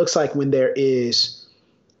think it looks like when there is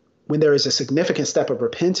a significant step of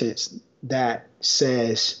repentance that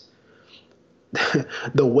says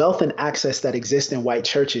the wealth and access that exist in white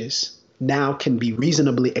churches now can be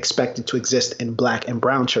reasonably expected to exist in Black and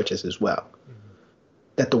brown churches as well.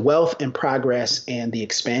 That the wealth and progress and the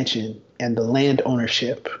expansion and the land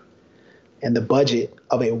ownership and the budget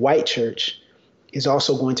of a white church is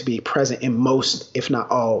also going to be present in most, if not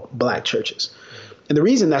all, Black churches. And the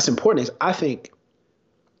reason that's important is I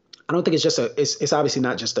don't think it's obviously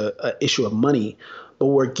not just a issue of money, but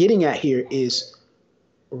what we're getting at here is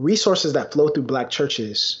resources that flow through Black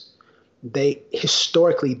churches.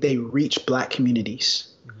 Historically reach Black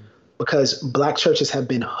communities because Black churches have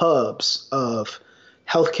been hubs of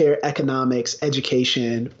healthcare, economics,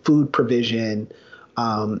 education, food provision,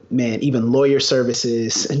 even lawyer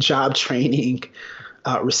services and job training,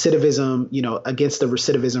 recidivism, against the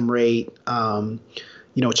recidivism rate,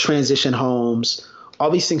 transition homes, all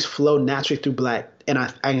these things flow naturally through black. And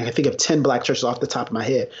I think of 10 black churches off the top of my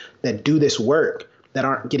head that do this work that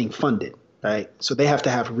aren't getting funded, right? So they have to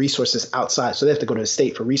have resources outside. So they have to go to the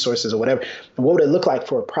state for resources or whatever. And what would it look like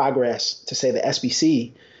for Progress to say the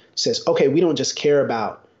SBC says, okay, we don't just care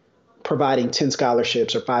about providing 10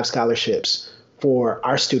 scholarships or 5 scholarships for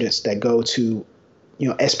our students that go to,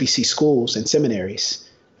 SBC schools and seminaries.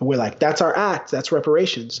 And we're like, that's our act, that's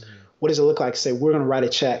reparations. Mm-hmm. What does it look like to say we're going to write a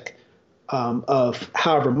check of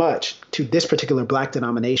however much to this particular black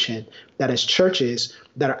denomination that is churches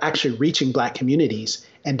that are actually reaching black communities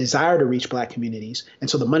and desire to reach black communities. And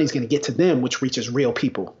so the money's going to get to them, which reaches real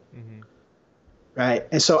people. Mm-hmm. Right.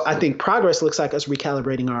 And so I think Progress looks like us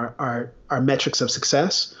recalibrating our metrics of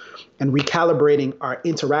success and recalibrating our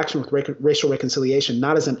interaction with racial reconciliation,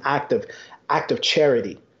 not as an act of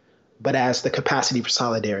charity, but as the capacity for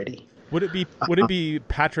solidarity. Would it be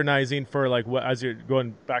patronizing for like what, as you're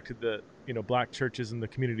going back to the black churches and the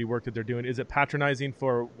community work that they're doing? Is it patronizing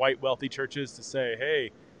for white wealthy churches to say,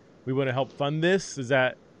 hey, we want to help fund this? Is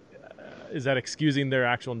that excusing their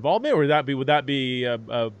actual involvement, or would that be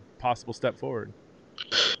a possible step forward?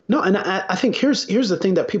 No, and I think here's the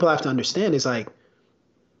thing that people have to understand is like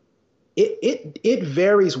it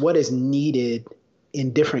varies what is needed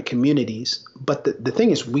in different communities, but the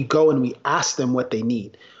thing is we go and we ask them what they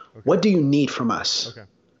need. Okay. What do you need from us? Okay.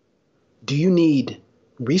 Do you need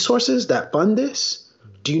resources that fund this?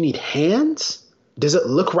 Do you need hands? Does it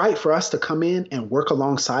look right for us to come in and work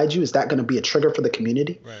alongside you? Is that going to be a trigger for the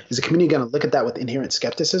community? Right. Is the community going to look at that with inherent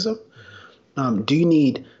skepticism? Mm-hmm. Do you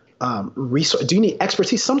need resource? Do you need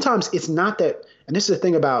expertise? Sometimes it's not that, and this is the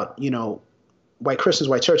thing about, white Christians,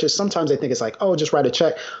 white churches. Sometimes they think it's like, oh, just write a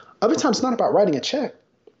check. Other times it's not about writing a check.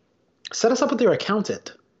 Set us up with your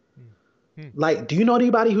accountant. Like, do you know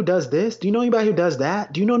anybody who does this? Do you know anybody who does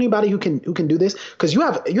that? Do you know anybody who can do this? Because you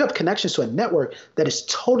have connections to a network that is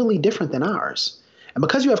totally different than ours. And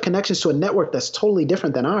because you have connections to a network that's totally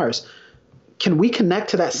different than ours, can we connect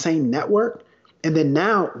to that same network? And then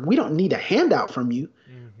now we don't need a handout from you.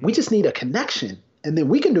 Mm-hmm. We just need a connection. And then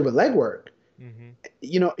we can do the legwork. Mm-hmm.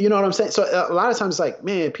 You know what I'm saying? So a lot of times it's like,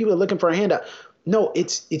 man, people are looking for a handout. No,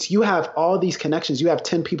 it's you have all these connections. You have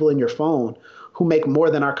 10 people in your phone who make more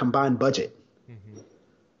than our combined budget.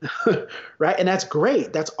 Mm-hmm. Right? And that's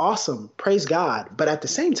great. That's awesome. Praise God. But at the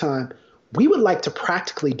same time, we would like to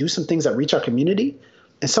practically do some things that reach our community.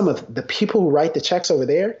 And some of the people who write the checks over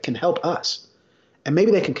there can help us. And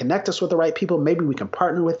maybe they can connect us with the right people. Maybe we can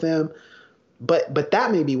partner with them. But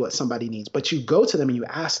that may be what somebody needs. But you go to them and you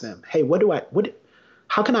ask them, hey,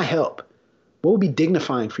 how can I help? What would be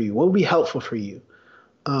dignifying for you? What would be helpful for you?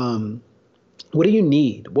 What do you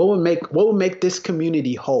need? What would make this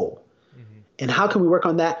community whole? Mm-hmm. And how can we work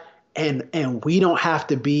on that? And we don't have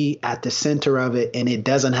to be at the center of it, and it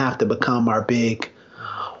doesn't have to become our big,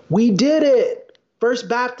 we did it. First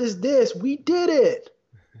Baptist this, we did it.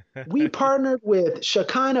 We partnered with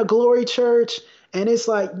Shekinah Glory Church, and it's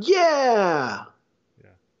like, yeah.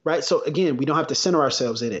 Right? So again, we don't have to center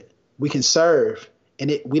ourselves in it. We can serve,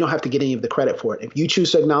 and we don't have to get any of the credit for it. If you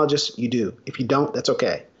choose to acknowledge us, you do. If you don't, that's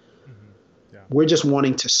okay. We're just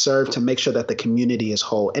wanting to serve to make sure that the community is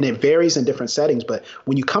whole. And it varies in different settings, but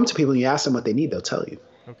when you come to people and you ask them what they need, they'll tell you.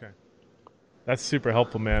 Okay. That's super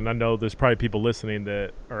helpful, man. I know there's probably people listening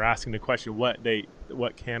that are asking the question, what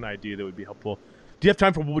can I do that would be helpful? Do you have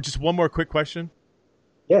time for just one more quick question?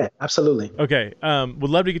 Yeah, absolutely. Okay. Would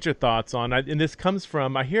love to get your thoughts on, and this comes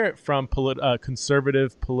from, I hear it from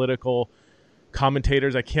conservative political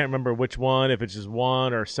commentators. I can't remember which one, if it's just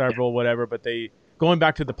one or several, whatever, but going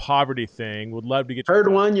back to the poverty thing, would love to get heard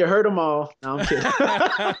one, you heard them all. No, I'm kidding.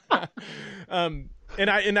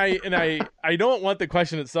 I don't want the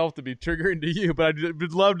question itself to be triggering to you, but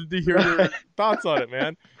I'd love to hear your thoughts on it,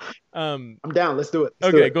 man. I'm down. Let's do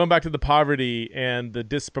it. Going back to the poverty and the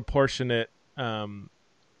disproportionate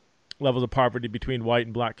levels of poverty between white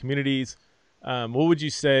and black communities. What would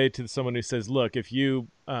you say to someone who says, look, if you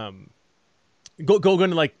going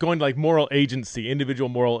to like moral agency, individual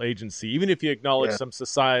moral agency, even if you acknowledge some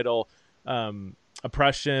societal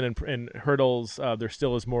oppression and hurdles, there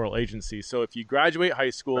still is moral agency. So if you graduate high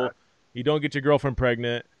school, you don't get your girlfriend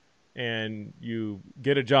pregnant, and you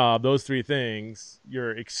get a job, those three things,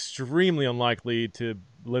 you're extremely unlikely to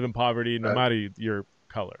live in poverty no matter your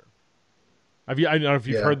color. I don't know if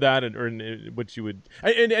you've heard that, or what you would,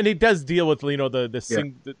 and it does deal with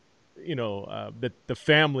that the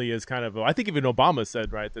family is kind of, I think even Obama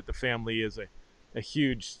said, right, that the family is a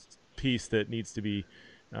huge piece that needs to be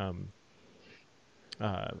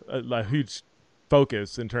a huge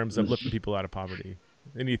focus in terms of lifting people out of poverty.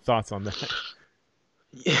 Any thoughts on that?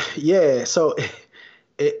 Yeah. So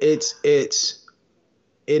it's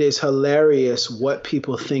it is hilarious what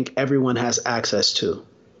people think everyone has access to.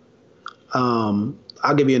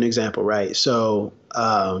 I'll give you an example, right? So,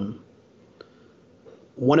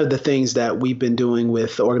 one of the things that we've been doing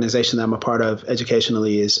with the organization that I'm a part of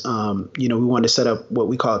educationally is, we want to set up what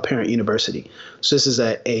we call a parent university. So this is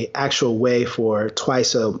a actual way for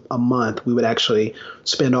twice a month, we would actually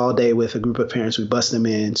spend all day with a group of parents. We bust them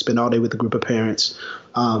in, spend all day with a group of parents,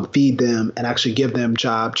 feed them, and actually give them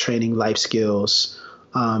job training, life skills,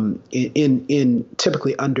 in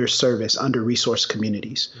typically under-serviced, under-resourced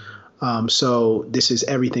communities. So this is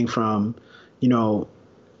everything from,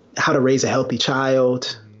 how to raise a healthy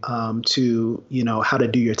child, to, how to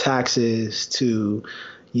do your taxes, to,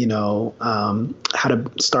 how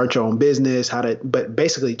to start your own business, but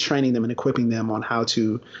basically training them and equipping them on how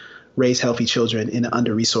to raise healthy children in an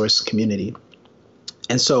under-resourced community.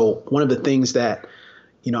 And so one of the things that,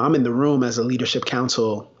 I'm in the room as a leadership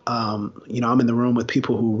council, I'm in the room with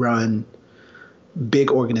people who run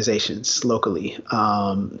big organizations locally.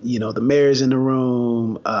 The mayor's in the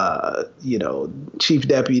room, chief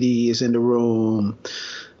deputy is in the room,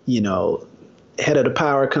 head of the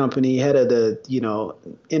power company, head of the,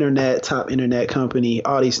 top internet company,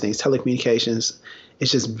 all these things, telecommunications.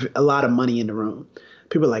 It's just a lot of money in the room.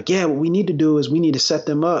 People are like, yeah, what we need to do is we need to set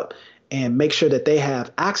them up and make sure that they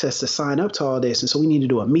have access to sign up to all this. And so we need to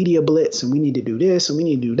do a media blitz, and we need to do this, and we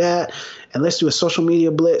need to do that. And let's do a social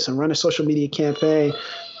media blitz and run a social media campaign.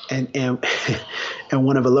 And and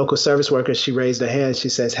one of the local service workers, she raised her hand. She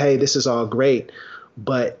says, hey, this is all great,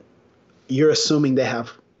 but you're assuming they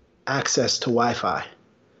have access to Wi-Fi.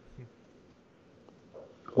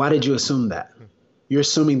 Why did you assume that? You're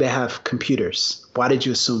assuming they have computers. Why did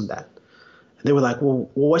you assume that? And they were like, well,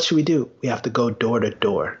 what should we do? We have to go door to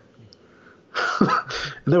door.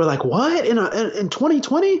 And they were like, what? In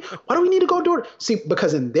 2020? Why do we need to go door? See,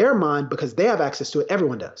 because in their mind, because they have access to it,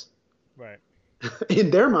 everyone does. Right.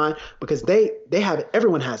 In their mind, because they have it,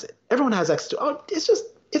 everyone has it. Everyone has access to it. Oh,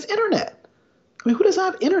 it's internet. I mean, who doesn't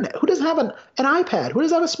have internet? Who doesn't have an iPad? Who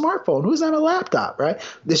doesn't have a smartphone? Who doesn't have a laptop, right?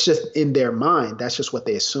 It's just in their mind. That's just what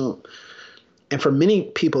they assume. And for many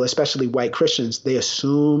people, especially white Christians, they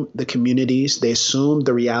assume the communities, they assume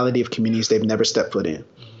the reality of communities they've never stepped foot in.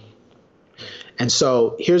 And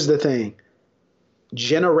so here's the thing.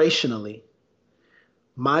 Generationally,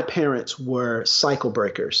 my parents were cycle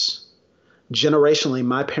breakers. Generationally,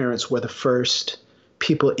 my parents were the first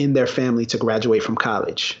people in their family to graduate from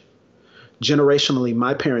college. Generationally,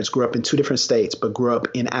 my parents grew up in two different states, but grew up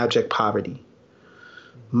in abject poverty.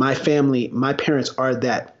 My parents are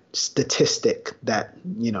that statistic, that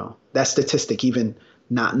statistic, even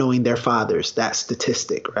not knowing their fathers, that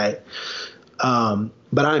statistic, right?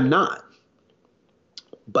 But I'm not.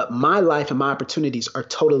 But my life and my opportunities are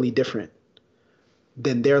totally different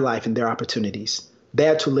than their life and their opportunities. They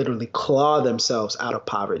had to literally claw themselves out of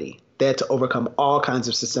poverty. They had to overcome all kinds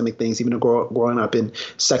of systemic things, even growing up in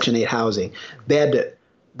Section 8 housing. They had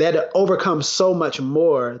to overcome so much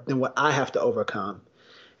more than what I have to overcome.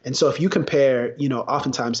 And so if you compare,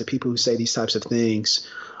 oftentimes the people who say these types of things,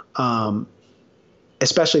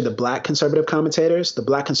 especially the black conservative commentators,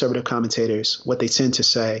 what they tend to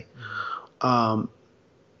say,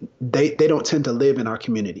 they don't tend to live in our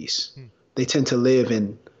communities. They tend to live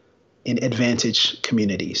in advantaged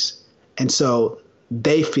communities. And so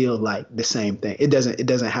they feel like the same thing. It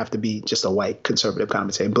doesn't have to be just a white conservative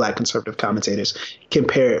commentator. Black conservative commentators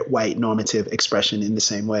compare white normative expression in the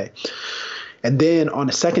same way. And then on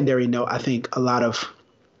a secondary note, I think a lot of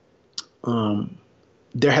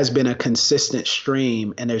there has been a consistent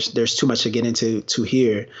stream, and there's too much to get into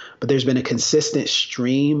here, but there's been a consistent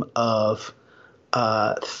stream of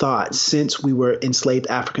thought since enslaved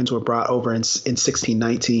Africans were brought over in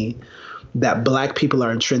 1619, that black people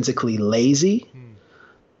are intrinsically lazy,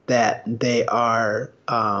 that they are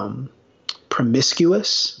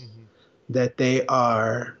promiscuous, that they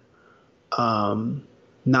are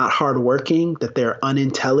not hardworking, that they're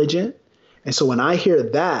unintelligent. And so when I hear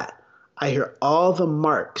that, I hear all the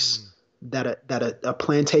marks that a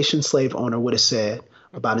plantation slave owner would have said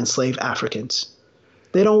about enslaved Africans.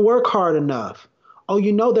 They don't work hard enough. Oh,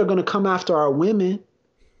 they're going to come after our women.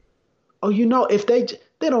 Oh, if they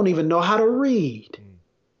don't even know how to read.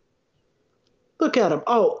 Look at them.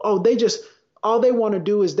 Oh, all they want to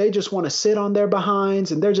do is they just want to sit on their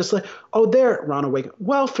behinds, and they're just like, they're Ronald Reagan,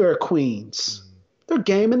 welfare queens. They're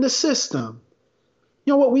gaming the system.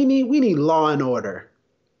 You know what we need? We need law and order.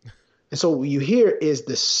 And so what you hear is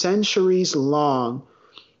the centuries-long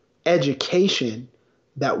education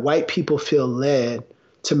that white people feel led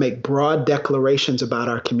to make broad declarations about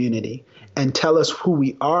our community and tell us who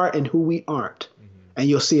we are and who we aren't. And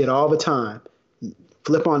you'll see it all the time.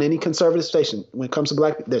 Flip on any conservative station. When it comes to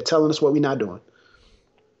black people, they're telling us what we're not doing.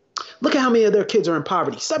 Look at how many of their kids are in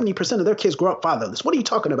poverty. 70% of their kids grow up fatherless. What are you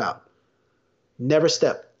talking about? Never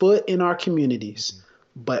step foot in our communities,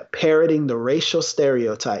 but parroting the racial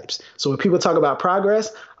stereotypes. So when people talk about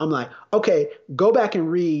progress, I'm like, okay, go back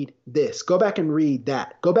and read this. Go back and read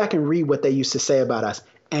that. Go back and read what they used to say about us.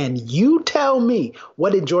 And you tell me,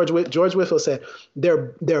 what did George Whitfield say?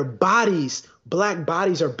 Their bodies, black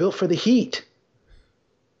bodies, are built for the heat.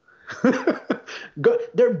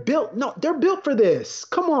 They're built for this.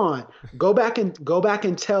 Come on. Go back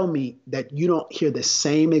and tell me that you don't hear the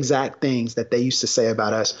same exact things that they used to say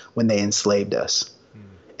about us when they enslaved us.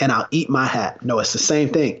 And I'll eat my hat. No, it's the same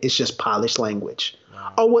thing. It's just polished language.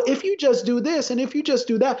 Wow. Oh, well, if you just do this and if you just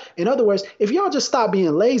do that. In other words, if y'all just stop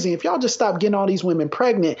being lazy, if y'all just stop getting all these women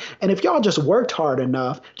pregnant, and if y'all just worked hard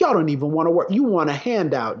enough, y'all don't even want to work. You want a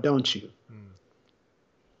handout, don't you?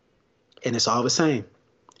 And it's all the same.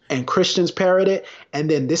 And Christians parrot it. And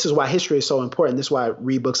then this is why history is so important. This is why I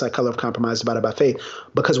read books like Color of Compromise, Divided by Faith,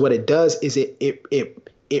 because what it does is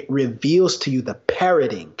it reveals to you the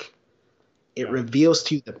parroting. It reveals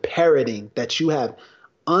to you the parroting that you have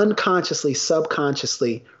unconsciously,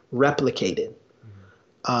 subconsciously replicated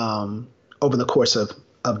over the course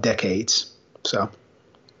of decades. So,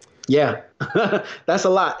 yeah, that's a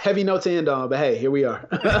lot. Heavy note to end on, but hey, here we are.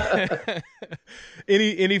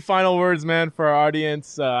 Any final words, man, for our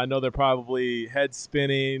audience? I know they're probably head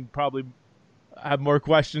spinning, probably have more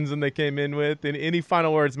questions than they came in with. And any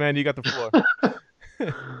final words, man? You got the floor.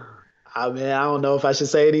 I don't know if I should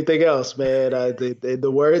say anything else, man.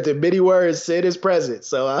 The words, the many words, sin is present.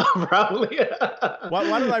 So I'm probably.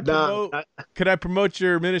 Why did I promote? Could I promote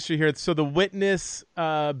your ministry here? So the Witness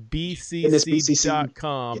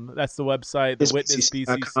BCC.com. That's the website. The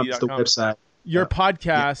WitnessBCC.com is the website. Your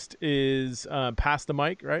podcast is Pass the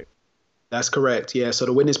Mic, right? That's correct. Yeah. So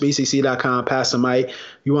the WitnessBCC.com, Pass the Mic.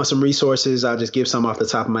 You want some resources? I'll just give some off the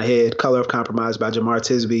top of my head. Color of Compromise by Jemar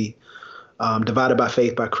Tisby. Divided by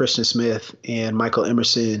Faith by Christian Smith and Michael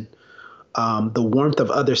Emerson. The Warmth of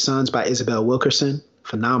Other Suns by Isabel Wilkerson.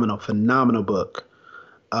 Phenomenal book.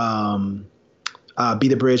 Be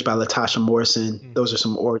the Bridge by Latasha Morrison. Those are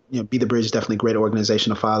some, Be the Bridge is definitely a great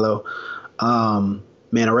organization to follow.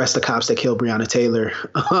 Arrest the Cops That Killed Breonna Taylor.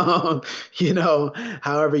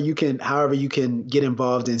 However you can get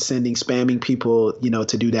involved in spamming people,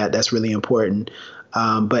 to do that. That's really important.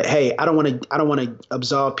 But hey, I don't want to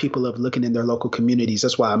absolve people of looking in their local communities.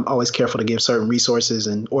 That's why I'm always careful to give certain resources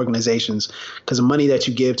and organizations, because the money that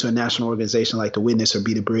you give to a national organization like the Witness or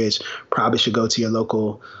Be the Bridge probably should go to your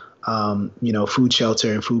local, food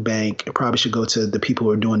shelter and food bank. It probably should go to the people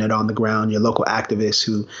who are doing it on the ground, your local activists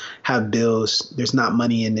who have bills. There's not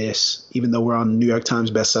money in this, even though we're on the New York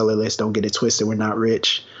Times bestseller list. Don't get it twisted. We're not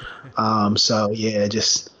rich.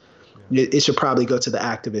 It should probably go to the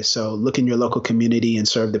activists. So look in your local community and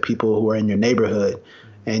serve the people who are in your neighborhood,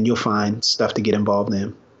 and you'll find stuff to get involved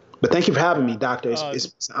in. But thank you for having me, Doctor.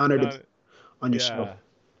 It's an honor to be on your show.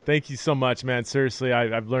 Thank you so much, man. Seriously,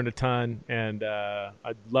 I've learned a ton, and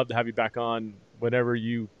I'd love to have you back on whenever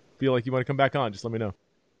you feel like you want to come back on. Just let me know.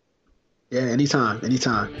 Yeah, anytime.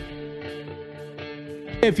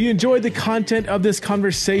 If you enjoyed the content of this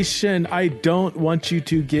conversation, I don't want you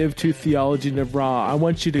to give to Theology Nevra. I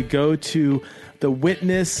want you to go to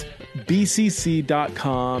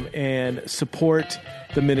thewitnessbcc.com and support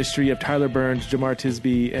the ministry of Tyler Burns, Jemar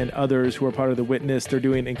Tisby, and others who are part of The Witness. They're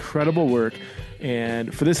doing incredible work.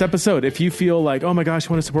 And for this episode, if you feel like, oh my gosh, I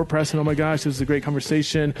want to support Preston, oh my gosh, this was a great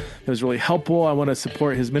conversation, that was really helpful, I want to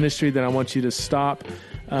support his ministry, then I want you to stop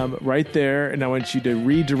right there, and I want you to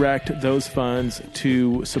redirect those funds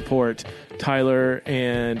to support Tyler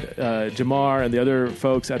and Jemar and the other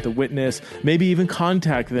folks at The Witness. Maybe even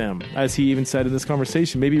contact them, as he even said in this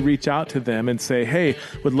conversation. Maybe reach out to them and say, hey,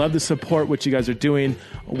 would love to support what you guys are doing.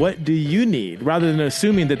 What do you need? Rather than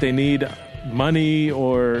assuming that they need money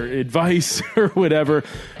or advice or whatever,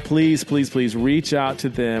 please reach out to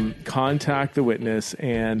them, contact The Witness,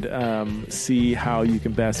 and see how you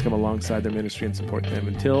can best come alongside their ministry and support them.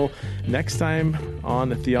 Until next time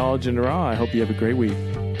on Theology and Raw, I hope you have a great week.